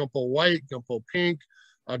 We have Gumpo White, Gumpo Pink,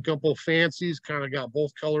 Gumpo Fancies, kind of got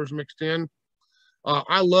both colors mixed in.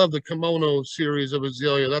 I love the Kimono series of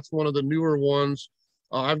azalea. That's one of the newer ones.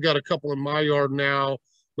 I've got a couple in my yard now,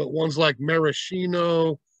 but ones like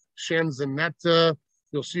Maraschino, Shanzanetta,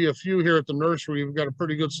 you'll see a few here at the nursery. We've got a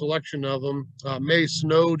pretty good selection of them. May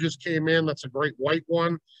Snow just came in. That's a great white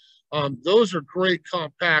one. Those are great,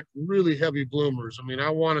 compact, really heavy bloomers. I mean, I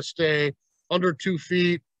want to stay under 2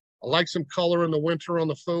 feet. I like some color in the winter on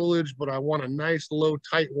the foliage, but I want a nice, low,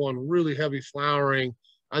 tight one, really heavy flowering.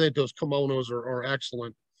 I think those kimonos are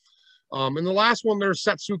excellent. And the last one, there's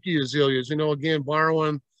Satsuki azaleas. You know, again,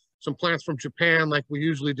 borrowing some plants from Japan like we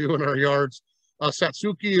usually do in our yards.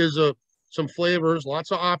 Satsuki is some flavors,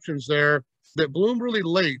 lots of options there that bloom really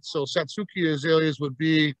late. So Satsuki azaleas would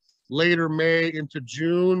be later May into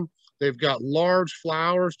June. They've got large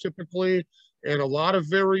flowers typically and a lot of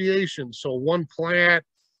variation. So one plant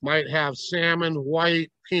might have salmon,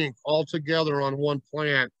 white, pink all together on one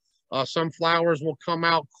plant. Some flowers will come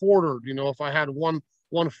out quartered. You know, if I had one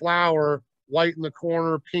flower, white in the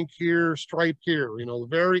corner, pink here, striped here, you know,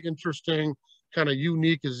 very interesting, kind of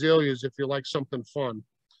unique azaleas if you like something fun.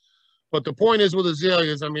 But the point is with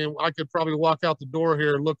azaleas, I mean, I could probably walk out the door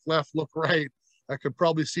here and look left, look right. I could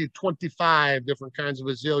probably see 25 different kinds of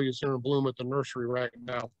azaleas here in bloom at the nursery right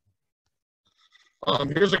now.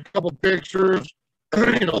 Here's a couple pictures.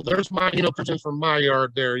 You know, there's my, presents from my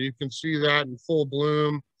yard there. You can see that in full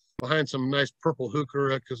bloom behind some nice purple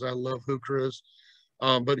heuchera because I love heucheras.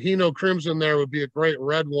 But Hino Crimson there would be a great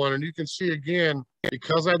red one. And you can see again,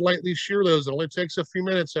 because I'd lightly shear those, it only takes a few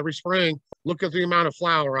minutes every spring. Look at the amount of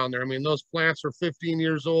flower on there. I mean, those plants are 15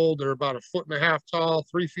 years old. They're about 1.5 feet tall,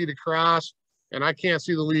 3 feet across, and I can't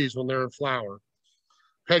see the leaves when they're in flower.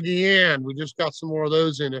 Peggy Ann, we just got some more of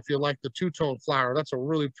those in if you like the two-tone flower. That's a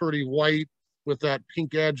really pretty white with that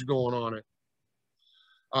pink edge going on it.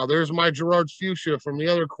 There's my Gerard's Fuchsia from the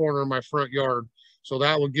other corner of my front yard. So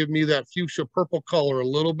that will give me that fuchsia purple color, a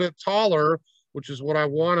little bit taller, which is what I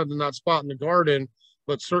wanted in that spot in the garden.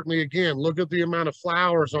 But certainly, again, look at the amount of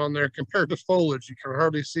flowers on there compared to foliage. You can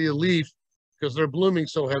hardly see a leaf because they're blooming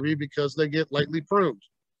so heavy because they get lightly pruned.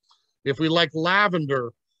 If we like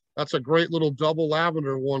lavender, that's a great little double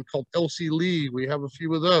lavender one called Elsie Lee. We have a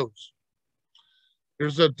few of those.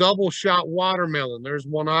 There's a double shot watermelon. There's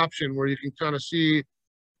one option where you can kind of see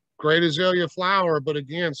great azalea flower, but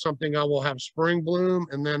again, something I will have spring bloom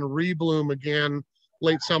and then rebloom again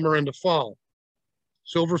late summer into fall.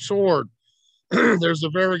 Silver Sword, there's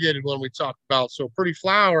the variegated one we talked about. So pretty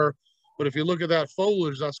flower, but if you look at that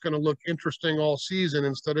foliage, that's going to look interesting all season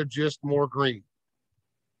instead of just more green.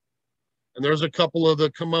 And there's a couple of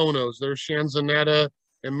the kimonos. There's Shanzanetta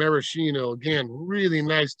and Maraschino. Again, really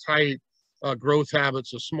nice, tight growth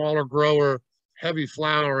habits, a smaller grower, heavy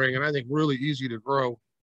flowering, and I think really easy to grow.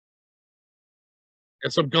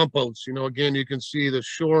 And some gumpos, you know, again, you can see the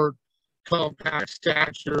short, compact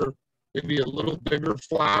stature, maybe a little bigger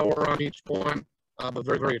flower on each one, but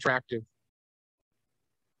very, very attractive.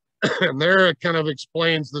 And there it kind of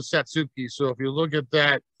explains the Satsuki. So if you look at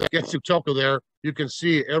that Getsutoko there, you can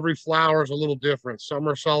see every flower is a little different. Some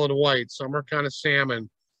are solid white, some are kind of salmon,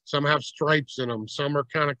 some have stripes in them, some are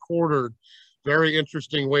kind of quartered. Very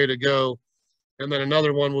interesting way to go. And then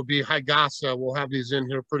another one will be Higasa. We'll have these in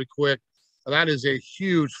here pretty quick. That is a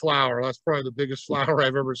huge flower. That's probably the biggest flower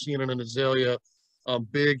I've ever seen in an azalea.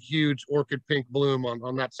 Big, huge orchid pink bloom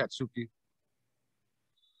on that Satsuki.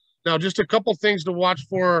 Now, just a couple things to watch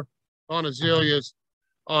for on azaleas.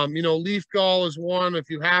 You know, leaf gall is one. If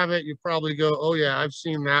you have it, you probably go, oh yeah, I've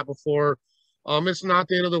seen that before. It's not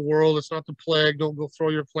the end of the world. It's not the plague. Don't go throw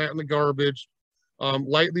your plant in the garbage.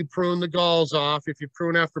 Lightly prune the galls off. If you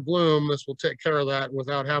prune after bloom, this will take care of that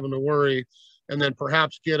without having to worry. And then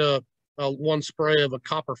perhaps get a one spray of a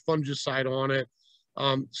copper fungicide on it.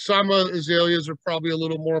 Some azaleas are probably a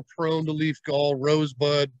little more prone to leaf gall.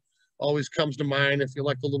 Rosebud always comes to mind if you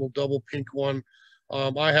like the little double pink one.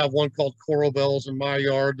 I have one called Coral Bells in my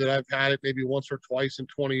yard that I've had it maybe once or twice in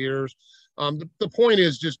 20 years. The point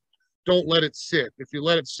is just don't let it sit. If you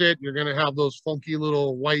let it sit, you're going to have those funky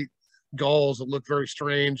little white galls that look very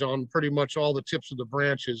strange on pretty much all the tips of the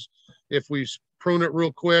branches. If we prune it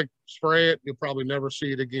real quick, spray it, you'll probably never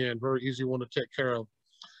see it again. Very easy one to take care of.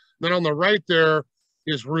 Then on the right there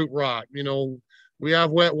is root rot. You know, we have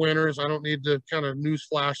wet winters. I don't need to kind of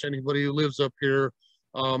newsflash anybody who lives up here.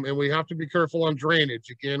 And we have to be careful on drainage.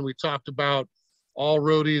 Again, we talked about all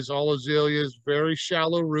Rhodies, all azaleas, very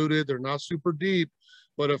shallow rooted. They're not super deep.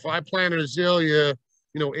 But if I plant an azalea,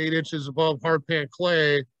 you know, 8 inches above hard pan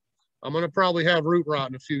clay, I'm going to probably have root rot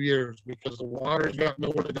in a few years because the water's got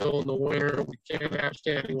nowhere to go in the winter. We can't have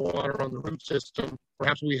standing water on the root system.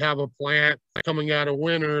 Perhaps we have a plant coming out of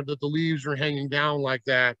winter that the leaves are hanging down like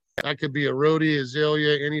that. That could be a Rhodie,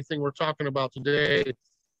 azalea, anything we're talking about today.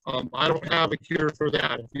 I don't have a cure for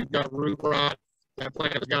that. If you've got root rot, that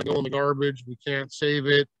plant has got to go in the garbage. We can't save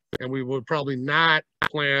it. And we would probably not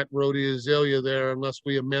plant Rhodie azalea there unless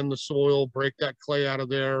we amend the soil, break that clay out of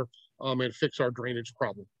there, and fix our drainage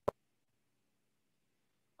problem.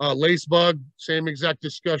 Lace bug, same exact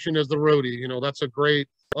discussion as the Rhodie. You know, that's a great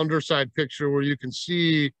underside picture where you can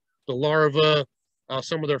see the larva,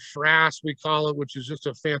 some of their frass, we call it, which is just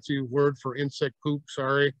a fancy word for insect poop,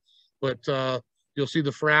 sorry. But you'll see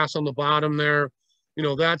the frass on the bottom there. You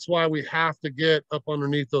know, that's why we have to get up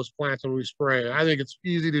underneath those plants when we spray. I think it's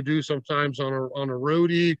easy to do sometimes on a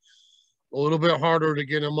Rhodie, a little bit harder to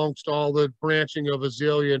get amongst all the branching of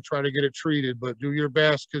azalea and try to get it treated, but do your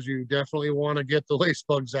best because you definitely want to get the lace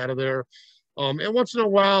bugs out of there. And once in a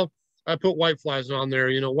while, I put whiteflies on there.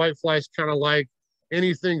 You know, whiteflies kind of like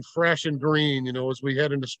anything fresh and green, you know, as we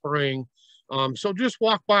head into spring. So just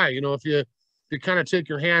walk by, you know, if you kind of take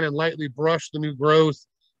your hand and lightly brush the new growth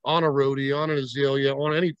on a Rhodie, on an azalea,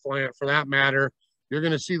 on any plant for that matter, you're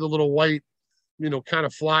going to see the little white, you know, kind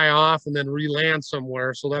of fly off and then re-land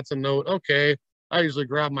somewhere. So that's a note. Okay, I usually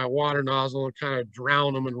grab my water nozzle and kind of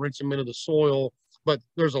drown them and rinse them into the soil. But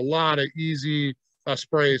there's a lot of easy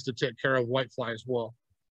sprays to take care of whitefly as well.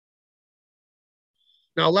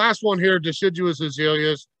 Now, last one here, deciduous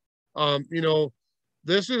azaleas. You know,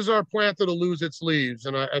 this is our plant that'll lose its leaves.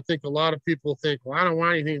 And I think a lot of people think, well, I don't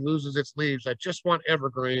want anything that loses its leaves. I just want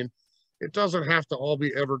evergreen. It doesn't have to all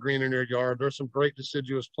be evergreen in your yard. There's some great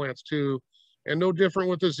deciduous plants too. And no different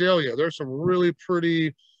with azalea. There's some really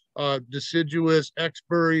pretty deciduous,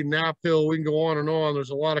 exbury, knaphill. We can go on and on. There's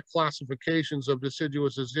a lot of classifications of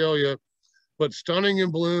deciduous azalea, but stunning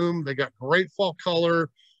in bloom. They got great fall color.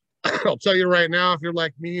 I'll tell you right now, if you're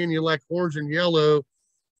like me and you like orange and yellow,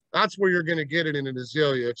 that's where you're going to get it in an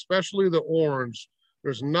azalea, especially the orange.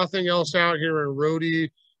 There's nothing else out here in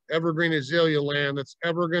Rhodie, evergreen azalea land that's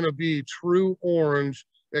ever going to be true orange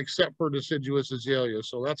except for deciduous azalea.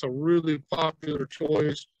 So that's a really popular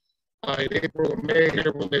choice in April and May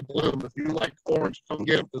here when they bloom. If you like orange, come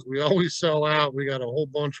get them because we always sell out. We got a whole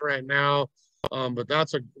bunch right now, but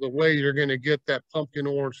that's the way you're going to get that pumpkin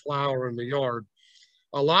orange flower in the yard.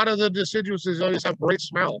 A lot of the deciduous azaleas have great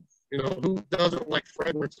smell. You know, who doesn't like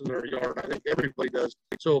fragrance in their yard? I think everybody does.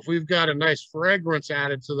 So if we've got a nice fragrance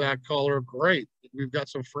added to that color, great. We've got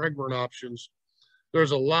some fragrant options.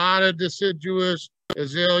 There's a lot of deciduous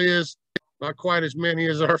azaleas, not quite as many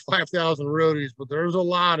as our 5,000 Rhodies, but there's a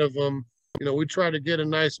lot of them. You know, we try to get a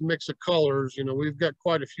nice mix of colors. You know, we've got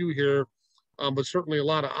quite a few here, but certainly a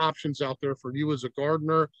lot of options out there for you as a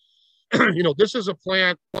gardener. You know, this is a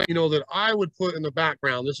plant, you know, that I would put in the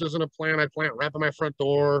background. This isn't a plant I plant right by my front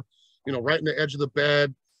door, you know, right in the edge of the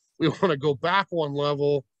bed. We want to go back one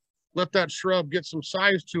level, let that shrub get some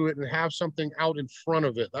size to it and have something out in front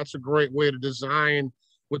of it. That's a great way to design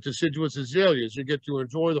with deciduous azaleas. You get to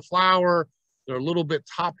enjoy the flower. They're a little bit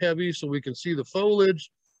top heavy so we can see the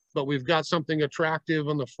foliage, but we've got something attractive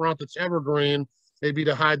on the front that's evergreen, maybe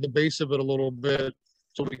to hide the base of it a little bit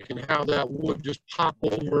so we can have that wood just pop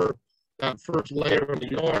over that first layer in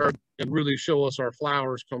the yard and really show us our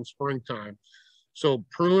flowers come springtime. So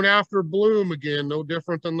prune after bloom, again, no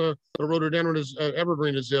different than the rhododendron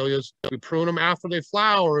evergreen azaleas. We prune them after they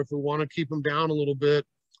flower if we want to keep them down a little bit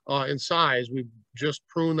in size. We just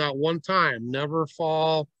prune that one time, never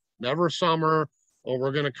fall, never summer, or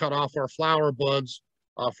we're going to cut off our flower buds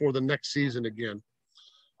for the next season again.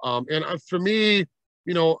 And for me,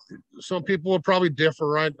 you know, some people would probably differ,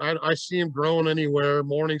 right? I see them growing anywhere,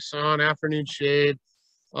 morning sun, afternoon shade.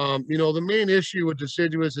 You know, the main issue with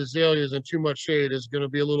deciduous azaleas and too much shade is going to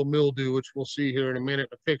be a little mildew, which we'll see here in a minute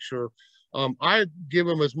in a picture. I give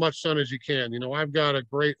them as much sun as you can. You know, I've got a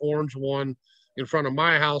great orange one in front of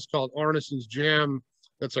my house called Arneson's Gem.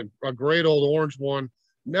 That's a great old orange one.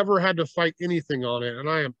 Never had to fight anything on it. And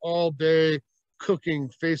I am all day cooking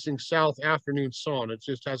facing south afternoon sun. It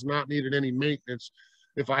just has not needed any maintenance.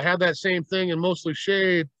 If I had that same thing and mostly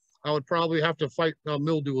shade, I would probably have to fight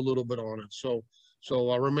mildew a little bit on it. So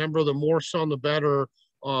remember, the more sun, the better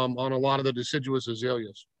on a lot of the deciduous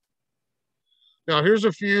azaleas. Now, here's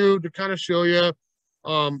a few to kind of show you.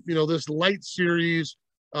 You know, this light series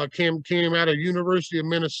came out of University of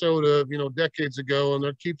Minnesota, you know, decades ago, and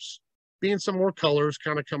there keeps being some more colors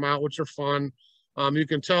kind of come out, which are fun. You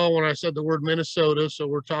can tell when I said the word Minnesota, so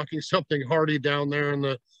we're talking something hardy down there in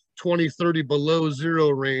the 20, 30 below zero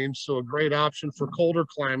range. So a great option for colder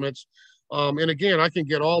climates. And again, I can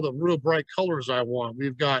get all the real bright colors I want.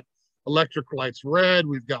 We've got electric lights red.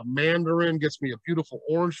 We've got mandarin, gets me a beautiful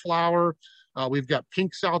orange flower. We've got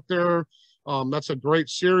pinks out there. That's a great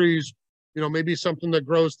series. You know, maybe something that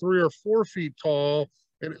grows 3 or 4 feet tall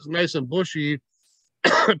and it's nice and bushy.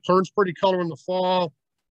 It turns pretty color in the fall,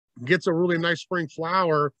 gets a really nice spring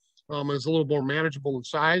flower, and is a little more manageable in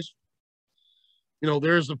size. You know,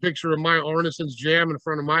 there's a picture of my Arneson's Jam in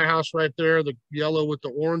front of my house right there, the yellow with the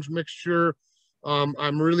orange mixture.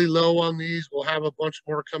 I'm really low on these. We'll have a bunch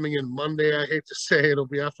more coming in Monday. I hate to say it'll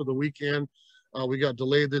be after the weekend. We got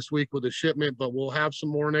delayed this week with a shipment, but we'll have some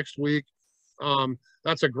more next week.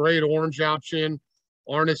 That's a great orange option.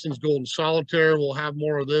 Arneson's Golden Solitaire, we'll have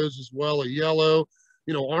more of those as well, a yellow.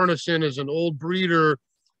 You know, Arneson is an old breeder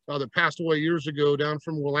that passed away years ago down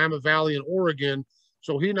from Willamette Valley in Oregon.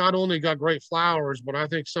 So he not only got great flowers, but I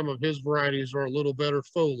think some of his varieties are a little better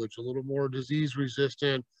foliage, a little more disease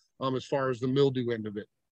resistant as far as the mildew end of it.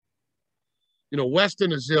 You know,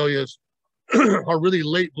 Weston azaleas are really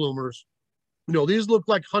late bloomers. You know, these look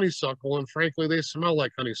like honeysuckle, and frankly, they smell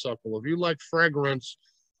like honeysuckle. If you like fragrance,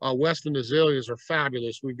 Weston azaleas are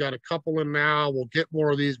fabulous. We've got a couple in now. We'll get more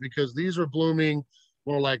of these because these are blooming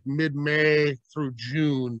more like mid-May through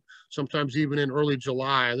June, sometimes even in early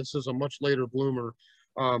July. This is a much later bloomer,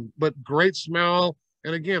 but great smell.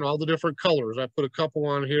 And again, all the different colors. I put a couple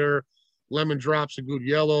on here. Lemon Drop's a good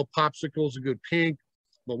yellow, Popsicle's a good pink,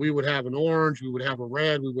 but we would have an orange, we would have a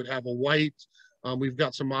red, we would have a white. We've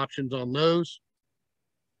got some options on those.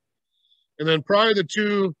 And then probably the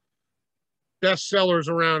two best sellers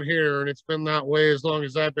around here, and it's been that way as long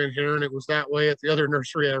as I've been here, and it was that way at the other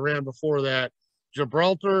nursery I ran before that,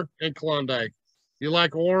 Gibraltar and Klondike. You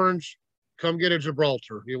like orange, come get a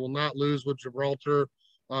Gibraltar. You will not lose with Gibraltar.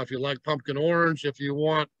 If you like pumpkin orange, if you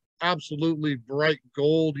want absolutely bright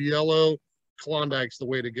gold yellow, Klondike's the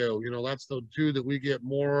way to go. You know, that's the two that we get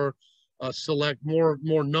more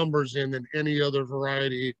more numbers in than any other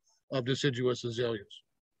variety of deciduous azaleas.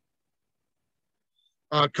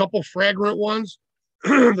 A couple fragrant ones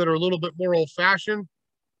that are a little bit more old-fashioned.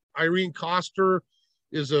 Irene Coster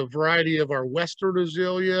is a variety of our Western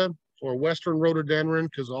azalea or Western rhododendron,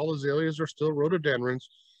 because all azaleas are still rhododendrons.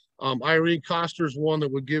 Irene Coster is one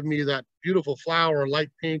that would give me that beautiful flower,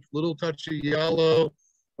 light pink, little touch of yellow,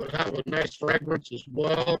 but have a nice fragrance as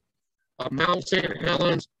well. Mount St.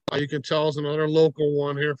 Helens, you can tell is another local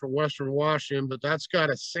one here from Western Washington, but that's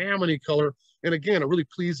got a salmony color. And again, a really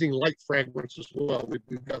pleasing light fragrance as well.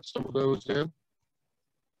 We've got some of those in.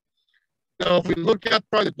 Now, if we look at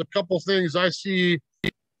probably the couple things I see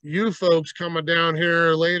you folks coming down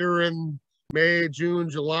here later in May, June,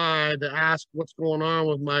 July to ask what's going on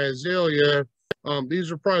with my azalea,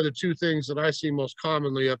 these are probably the two things that I see most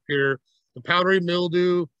commonly up here. The powdery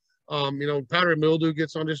mildew. You know, powdery mildew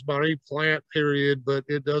gets on just about any plant, period, but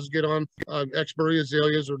it does get on exberry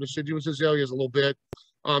azaleas or deciduous azaleas a little bit.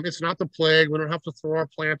 It's not the plague. We don't have to throw our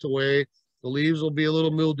plant away. The leaves will be a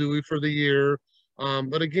little mildewy for the year.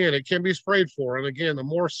 But again, it can be sprayed for. And again, the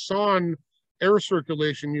more sun, air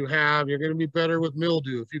circulation you have, you're going to be better with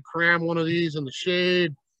mildew. If you cram one of these in the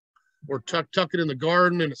shade or tuck it in the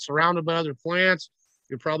garden and it's surrounded by other plants,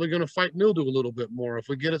 you're probably going to fight mildew a little bit more. If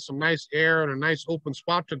we get it some nice air and a nice open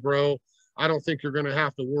spot to grow, I don't think you're going to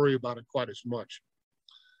have to worry about it quite as much.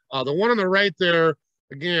 The one on the right there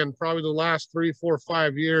again, probably the last 3, 4,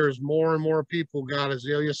 5 years, more and more people got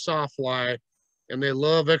Azalea sawfly, and they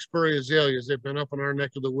love Expiry azaleas. They've been up in our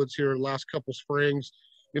neck of the woods here the last couple springs.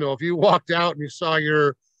 You know, if you walked out and you saw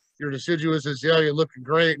your deciduous azalea looking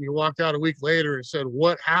great, and you walked out a week later and said,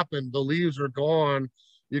 what happened? The leaves are gone.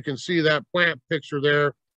 You can see that plant picture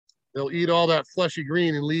there. They'll eat all that fleshy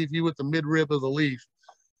green and leave you with the midrib of the leaf.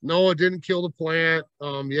 No, it didn't kill the plant.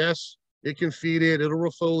 Yes, it can feed it. It'll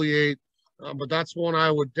refoliate. But that's one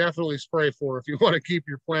I would definitely spray for if you want to keep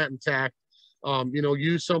your plant intact. You know,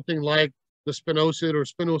 use something like the spinosad or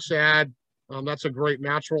spinosad. That's a great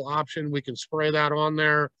natural option. We can spray that on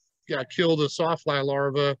there, kill the sawfly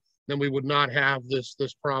larva. Then we would not have this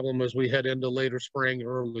problem as we head into later spring,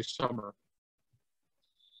 early summer.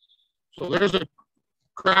 So there's a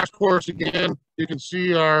crash course again. You can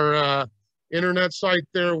see our internet site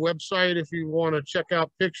there, website, if you want to check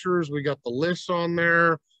out pictures. We got the lists on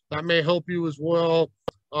there. That may help you as well.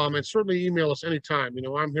 And certainly email us anytime. You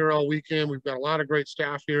know, I'm here all weekend. We've got a lot of great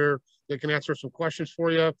staff here that can answer some questions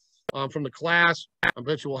for you from the class. I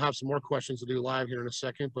bet you we'll have some more questions to do live here in a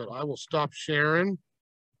second, but I will stop sharing.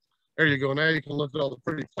 There you go. Now you can look at all the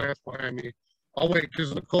pretty plants behind me. I'll wait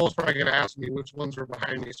because Nicole's probably going to ask me which ones are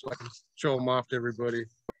behind me so I can show them off to everybody.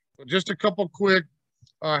 But just a couple quick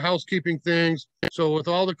housekeeping things. So with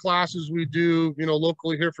all the classes we do, you know,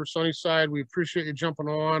 locally here for Sunnyside, we appreciate you jumping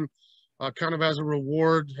on kind of as a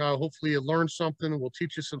reward. Hopefully you learned something. We'll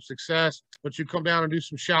teach you some success, but you come down and do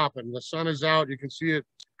some shopping. The sun is out. You can see it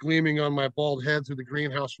gleaming on my bald head through the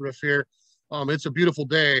greenhouse roof here. It's a beautiful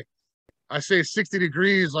day. I say 60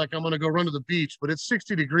 degrees like I'm going to go run to the beach, but it's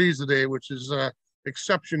 60 degrees today, which is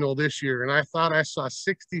exceptional this year. And I thought I saw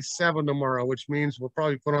 67 tomorrow, which means we'll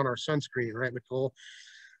probably put on our sunscreen, right, Nicole?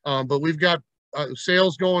 But we've got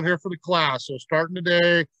sales going here for the class. So starting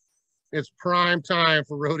today, it's prime time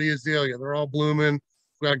for Rhodie Azalea. They're all blooming.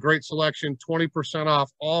 We got a great selection, 20% off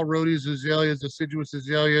all Rhodie's Azaleas, deciduous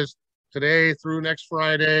azaleas today through next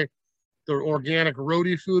Friday. The organic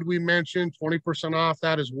Rhodie food we mentioned, 20% off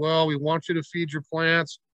that as well. We want you to feed your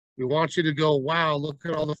plants. We want you to go, wow, look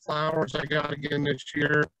at all the flowers I got again this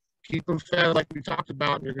year. Keep them fed like we talked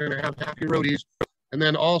about, and you're going to have happy Rhodies. And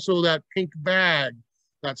then also that pink bag,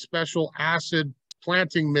 that special acid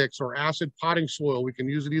planting mix or acid potting soil. We can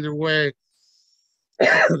use it either way.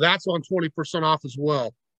 That's on 20% off as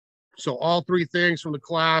well. So all three things from the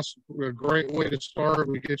class, a great way to start.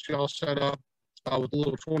 We get you all set up with a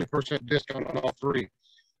little 20% discount on all three.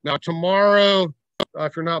 Now tomorrow,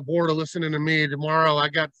 if you're not bored of listening to me, tomorrow I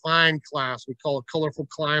got fine class. We call it Colorful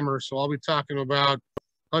Climber. So I'll be talking about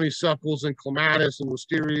honeysuckles and clematis and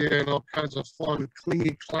wisteria and all kinds of fun,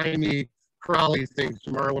 clingy, climby, crawly things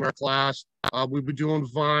tomorrow in our class. We'll be doing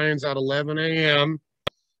vines at 11 a.m.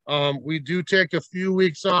 We do take a few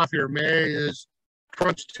weeks off here. May is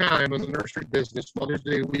crunch time in the nursery business. Mother's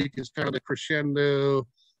Day week is kind of the crescendo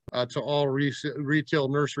to all retail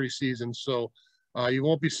nursery season. So you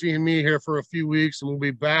won't be seeing me here for a few weeks, and we'll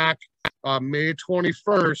be back May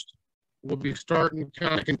 21st. We'll be starting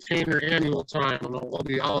kind of container annual time, and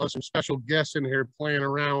I'll have some special guests in here playing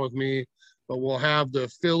around with me. But we'll have the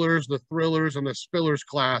fillers, the thrillers, and the spillers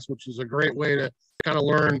class, which is a great way to kind of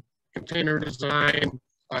learn container design,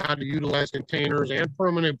 how to utilize containers and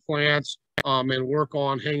permanent plants, and work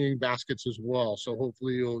on hanging baskets as well. So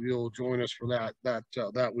hopefully you'll join us for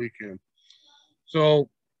that weekend. So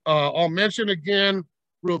I'll mention again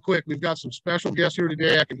real quick, we've got some special guests here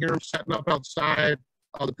today. I can hear them setting up outside.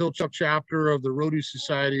 The Pilchuck chapter of the Rhodies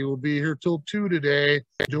Society will be here till 2 today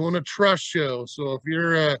doing a trust show. So if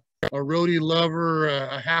you're a Rhodie lover,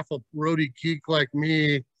 a half a Rhodie geek like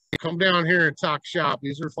me, come down here and talk shop.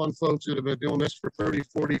 These are fun folks that have been doing this for 30,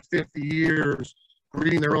 40, 50 years,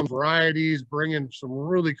 breeding their own varieties, bringing some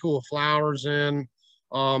really cool flowers in.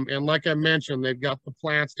 And like I mentioned, they've got the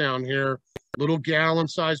plants down here, little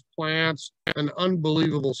gallon-sized plants, an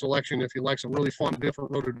unbelievable selection. If you like some really fun,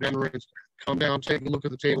 different rhododendrons, come down, take a look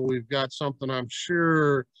at the table. We've got something I'm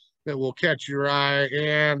sure that will catch your eye,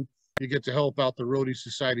 and you get to help out the Rhodie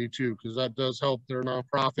Society too, because that does help their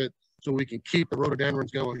nonprofit, so we can keep the rhododendrons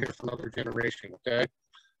going here for another generation, okay?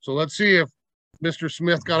 So let's see if Mr.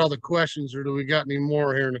 Smith got all the questions, or do we got any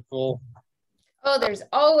more here, Nicole? Oh, there's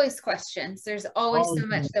always questions. There's always so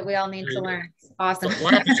much that we all need to learn. Awesome. Do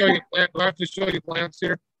I have to show you plants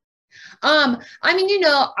here? I mean, you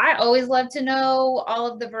know, I always love to know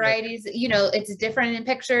all of the varieties. You know, it's different in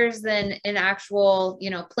pictures than in actual, you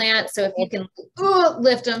know, plants. So if you can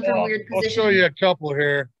lift them from weird positions. I'll show you a couple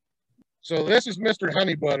here. So this is Mr.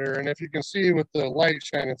 Honey Butter, and if you can see with the light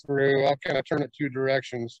shining through, I'll kind of turn it 2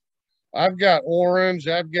 directions. I've got orange,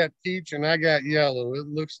 I've got peach, and I got yellow. It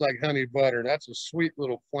looks like honey butter. That's a sweet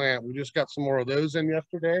little plant. We just got some more of those in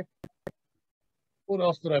yesterday. What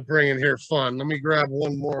else did I bring in here fun? Let me grab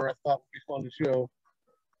one more I thought would be fun to show.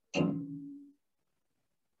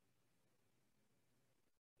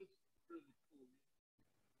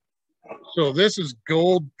 So this is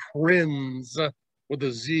gold prims with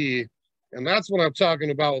a Z. And that's what I'm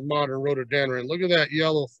talking about with modern rhododendron. Look at that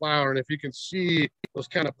yellow flower. And if you can see those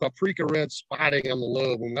kind of paprika red spotting on the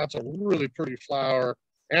lobe, and that's a really pretty flower.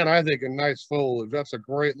 And I think a nice foliage. That's a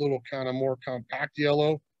great little kind of more compact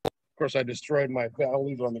yellow. Of course, I destroyed my, I'll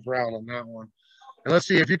leave it on the ground on that one. And let's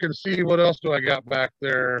see if you can see, what else do I got back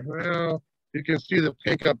there? Well, you can see the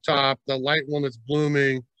pink up top, the light one that's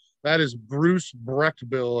blooming. That is Bruce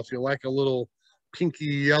Breckbill. If you like a little pinky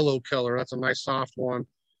yellow color, that's a nice soft one.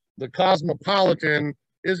 The Cosmopolitan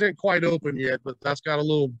isn't quite open yet, but that's got a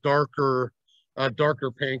little darker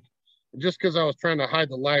pink. And just because I was trying to hide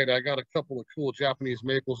the light, I got a couple of cool Japanese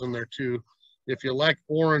maples in there too. If you like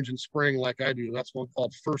orange in spring like I do, that's one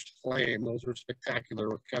called First Flame. Those are spectacular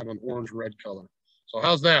with kind of an orange-red color. So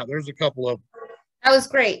how's that? There's a couple of. That was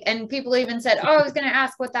great. And people even said, oh, I was going to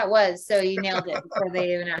ask what that was. So you nailed it before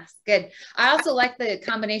they even asked. Good. I also like the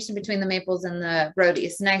combination between the maples and the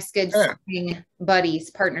Rhodies. Nice, good spring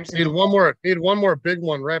buddies, partners. Need one more big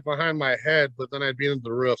one right behind my head, but then I'd be into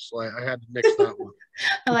the roof. So I had to mix that one.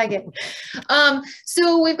 I like it.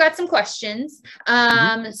 So we've got some questions.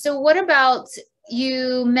 So what about,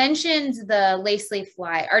 you mentioned the lace leaf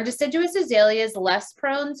fly. Are deciduous azaleas less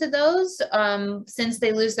prone to those since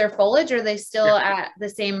they lose their foliage, or are they still at the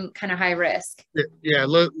same kind of high risk? Yeah,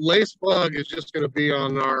 lace bug is just going to be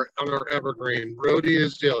on our evergreen. Rhodie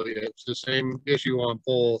azalea, it's the same issue on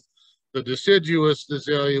both. The deciduous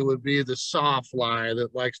azalea would be the sawfly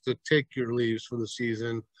that likes to take your leaves for the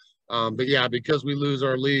season. But yeah, because we lose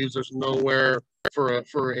our leaves, there's nowhere for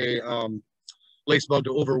a lace bug to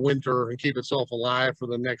overwinter and keep itself alive for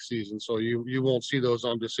the next season. So you won't see those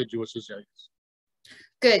on deciduous azaleas.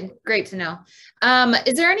 Good, great to know.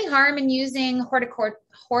 Is there any harm in using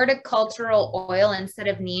horticultural oil instead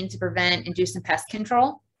of neem to prevent induced pest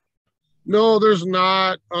control? No, there's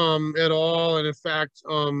not at all. And in fact,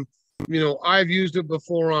 you know, I've used it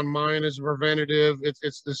before on mine as a preventative.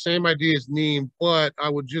 It's the same idea as neem, but I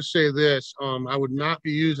would just say this, I would not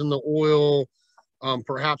be using the oil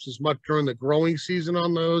perhaps as much during the growing season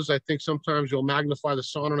on those. I think sometimes you'll magnify the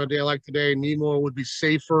sun on a day like today. Neem oil would be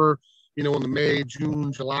safer, you know, in the May,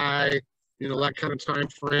 June, July, you know, that kind of time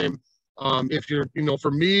frame. If you're, you know,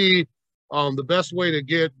 for me, the best way to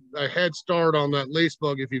get a head start on that lace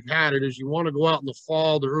bug, if you've had it, is you want to go out in the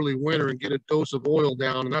fall, the early winter, and get a dose of oil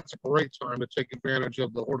down. And that's a great time to take advantage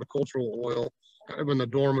of the horticultural oil kind of in the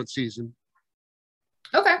dormant season.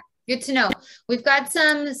 Okay. Good to know. We've got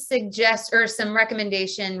some some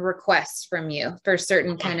recommendation requests from you for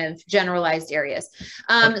certain kind of generalized areas.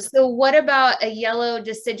 So what about a yellow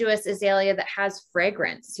deciduous azalea that has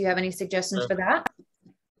fragrance? Do you have any suggestions for that?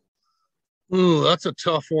 Ooh, that's a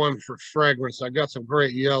tough one for fragrance. I got some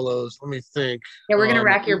great yellows. Let me think. Yeah, we're gonna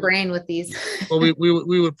rack your brain with these. Well, we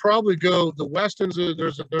would probably go the Weston's.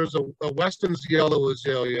 There's a Weston's yellow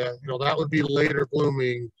azalea. You know, that would be later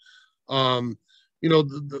blooming. You know,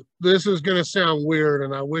 this is going to sound weird,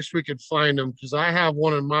 and I wish we could find them because I have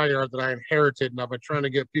one in my yard that I inherited, and I've been trying to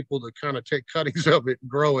get people to kind of take cuttings of it and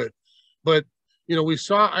grow it. But, you know, we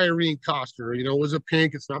saw Irene Coster, you know, it was a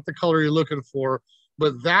pink. It's not the color you're looking for,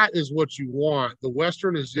 but that is what you want. The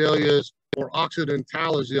Western azaleas or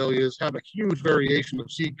Occidental azaleas have a huge variation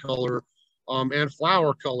of seed color and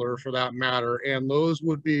flower color for that matter, and those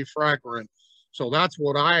would be fragrant. So that's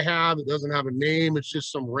what I have. It doesn't have a name. It's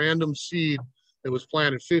just some random seed. It was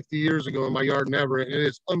planted 50 years ago in my yard in Everett, and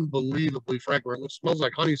it's unbelievably fragrant. It smells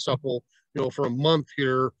like honeysuckle, you know, for a month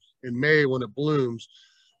here in May when it blooms.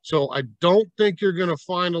 So I don't think you're going to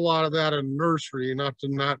find a lot of that in a nursery, not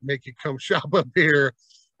make you come shop up here.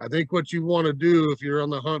 I think what you want to do if you're on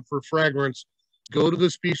the hunt for fragrance, go to the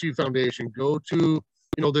Species Foundation, go to,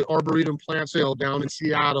 you know, the Arboretum plant sale down in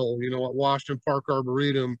Seattle, you know, at Washington Park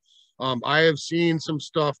Arboretum. I have seen some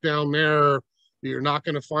stuff down there you're not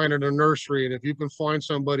going to find in a nursery. And if you can find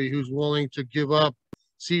somebody who's willing to give up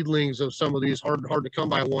seedlings of some of these hard to come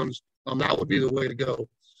by ones, that would be the way to go.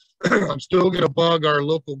 I'm still going to bug our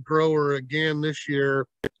local grower again this year.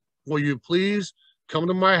 Will you please come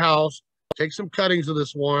to my house, take some cuttings of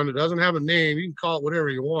this one. It doesn't have a name. You can call it whatever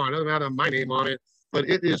you want. It doesn't have my name on it, but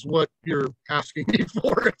it is what you're asking me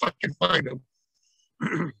for if I can find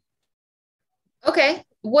them. Okay.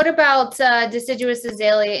 What about deciduous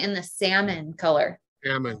azalea in the salmon color?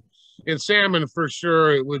 Salmon. In salmon, for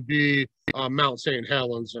sure, it would be Mount St.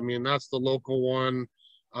 Helens. I mean, that's the local one.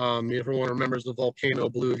 Everyone remembers the volcano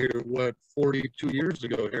blew here, 42 years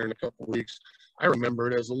ago here in a couple of weeks. I remember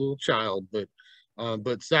it as a little child, but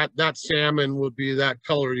that salmon would be that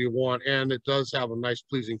color you want, and it does have a nice,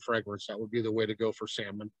 pleasing fragrance. That would be the way to go for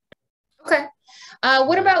salmon. Okay.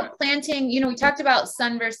 What about planting? You know, we talked about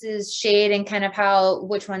sun versus shade and kind of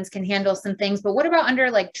which ones can handle some things, but what about under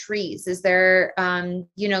like trees? Is there,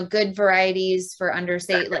 you know, good varieties for under,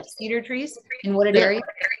 say, like cedar trees in wooded areas?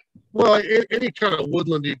 Well, any kind of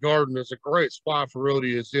woodlandy garden is a great spot for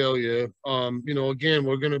Rhododendron Azalea. You know, again,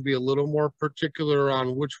 we're going to be a little more particular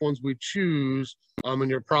on which ones we choose. And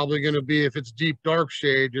you're probably going to be, if it's deep dark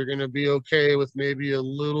shade, you're going to be okay with maybe a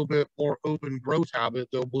little bit more open growth habit.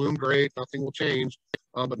 They'll bloom great, nothing will change,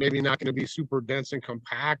 but maybe not going to be super dense and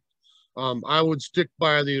compact. I would stick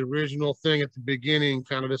by the original thing at the beginning,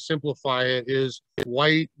 kind of to simplify it, is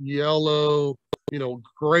white, yellow. You know,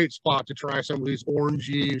 great spot to try some of these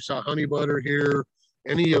orangey. You saw honey butter here.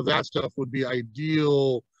 Any of that stuff would be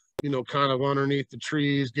ideal, you know, kind of underneath the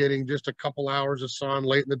trees, getting just a couple hours of sun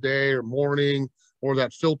late in the day or morning, or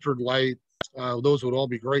that filtered light. Those would all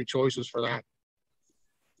be great choices for that.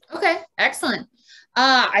 Okay, excellent.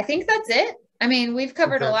 I think that's it. I mean, we've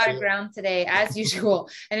covered a lot of ground today, as usual,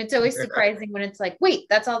 and it's always surprising when it's like, wait,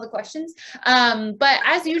 that's all the questions. But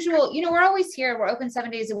as usual, you know, we're always here. We're open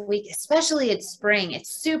 7 days a week, especially it's spring.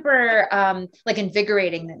 It's super like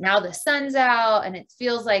invigorating that now the sun's out and it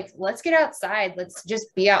feels like, let's get outside. Let's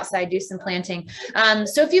just be outside, do some planting.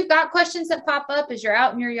 So if you've got questions that pop up as you're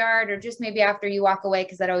out in your yard, or just maybe after you walk away,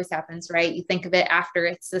 because that always happens, right? You think of it after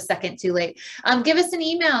it's the second too late. Give us an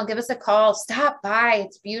email, give us a call, stop by.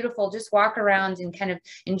 It's beautiful. Just walk around and kind of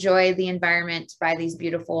enjoy the environment by these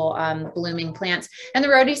beautiful blooming plants. And the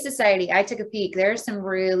Rhodie Society, I took a peek. There's some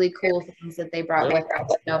really cool things that they brought with them.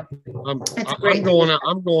 So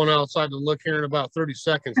I'm going outside to look here in about 30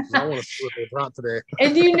 seconds because I want to see what they brought today.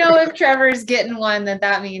 And you know, if Trevor's getting one,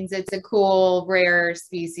 that means it's a cool, rare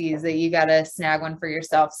species that you got to snag one for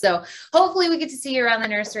yourself. So hopefully we get to see you around the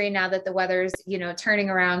nursery now that the weather's, you know, turning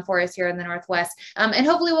around for us here in the Northwest. And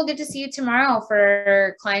hopefully we'll get to see you tomorrow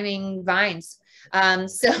for climbing vines.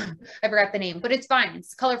 So I forgot the name, but it's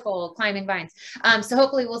vines, colorful climbing vines. So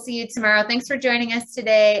hopefully we'll see you tomorrow. Thanks for joining us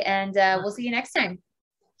today, and we'll see you next time.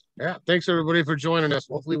 Yeah, thanks everybody for joining us.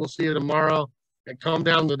 Hopefully we'll see you tomorrow, and calm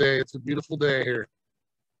down today. It's a beautiful day here.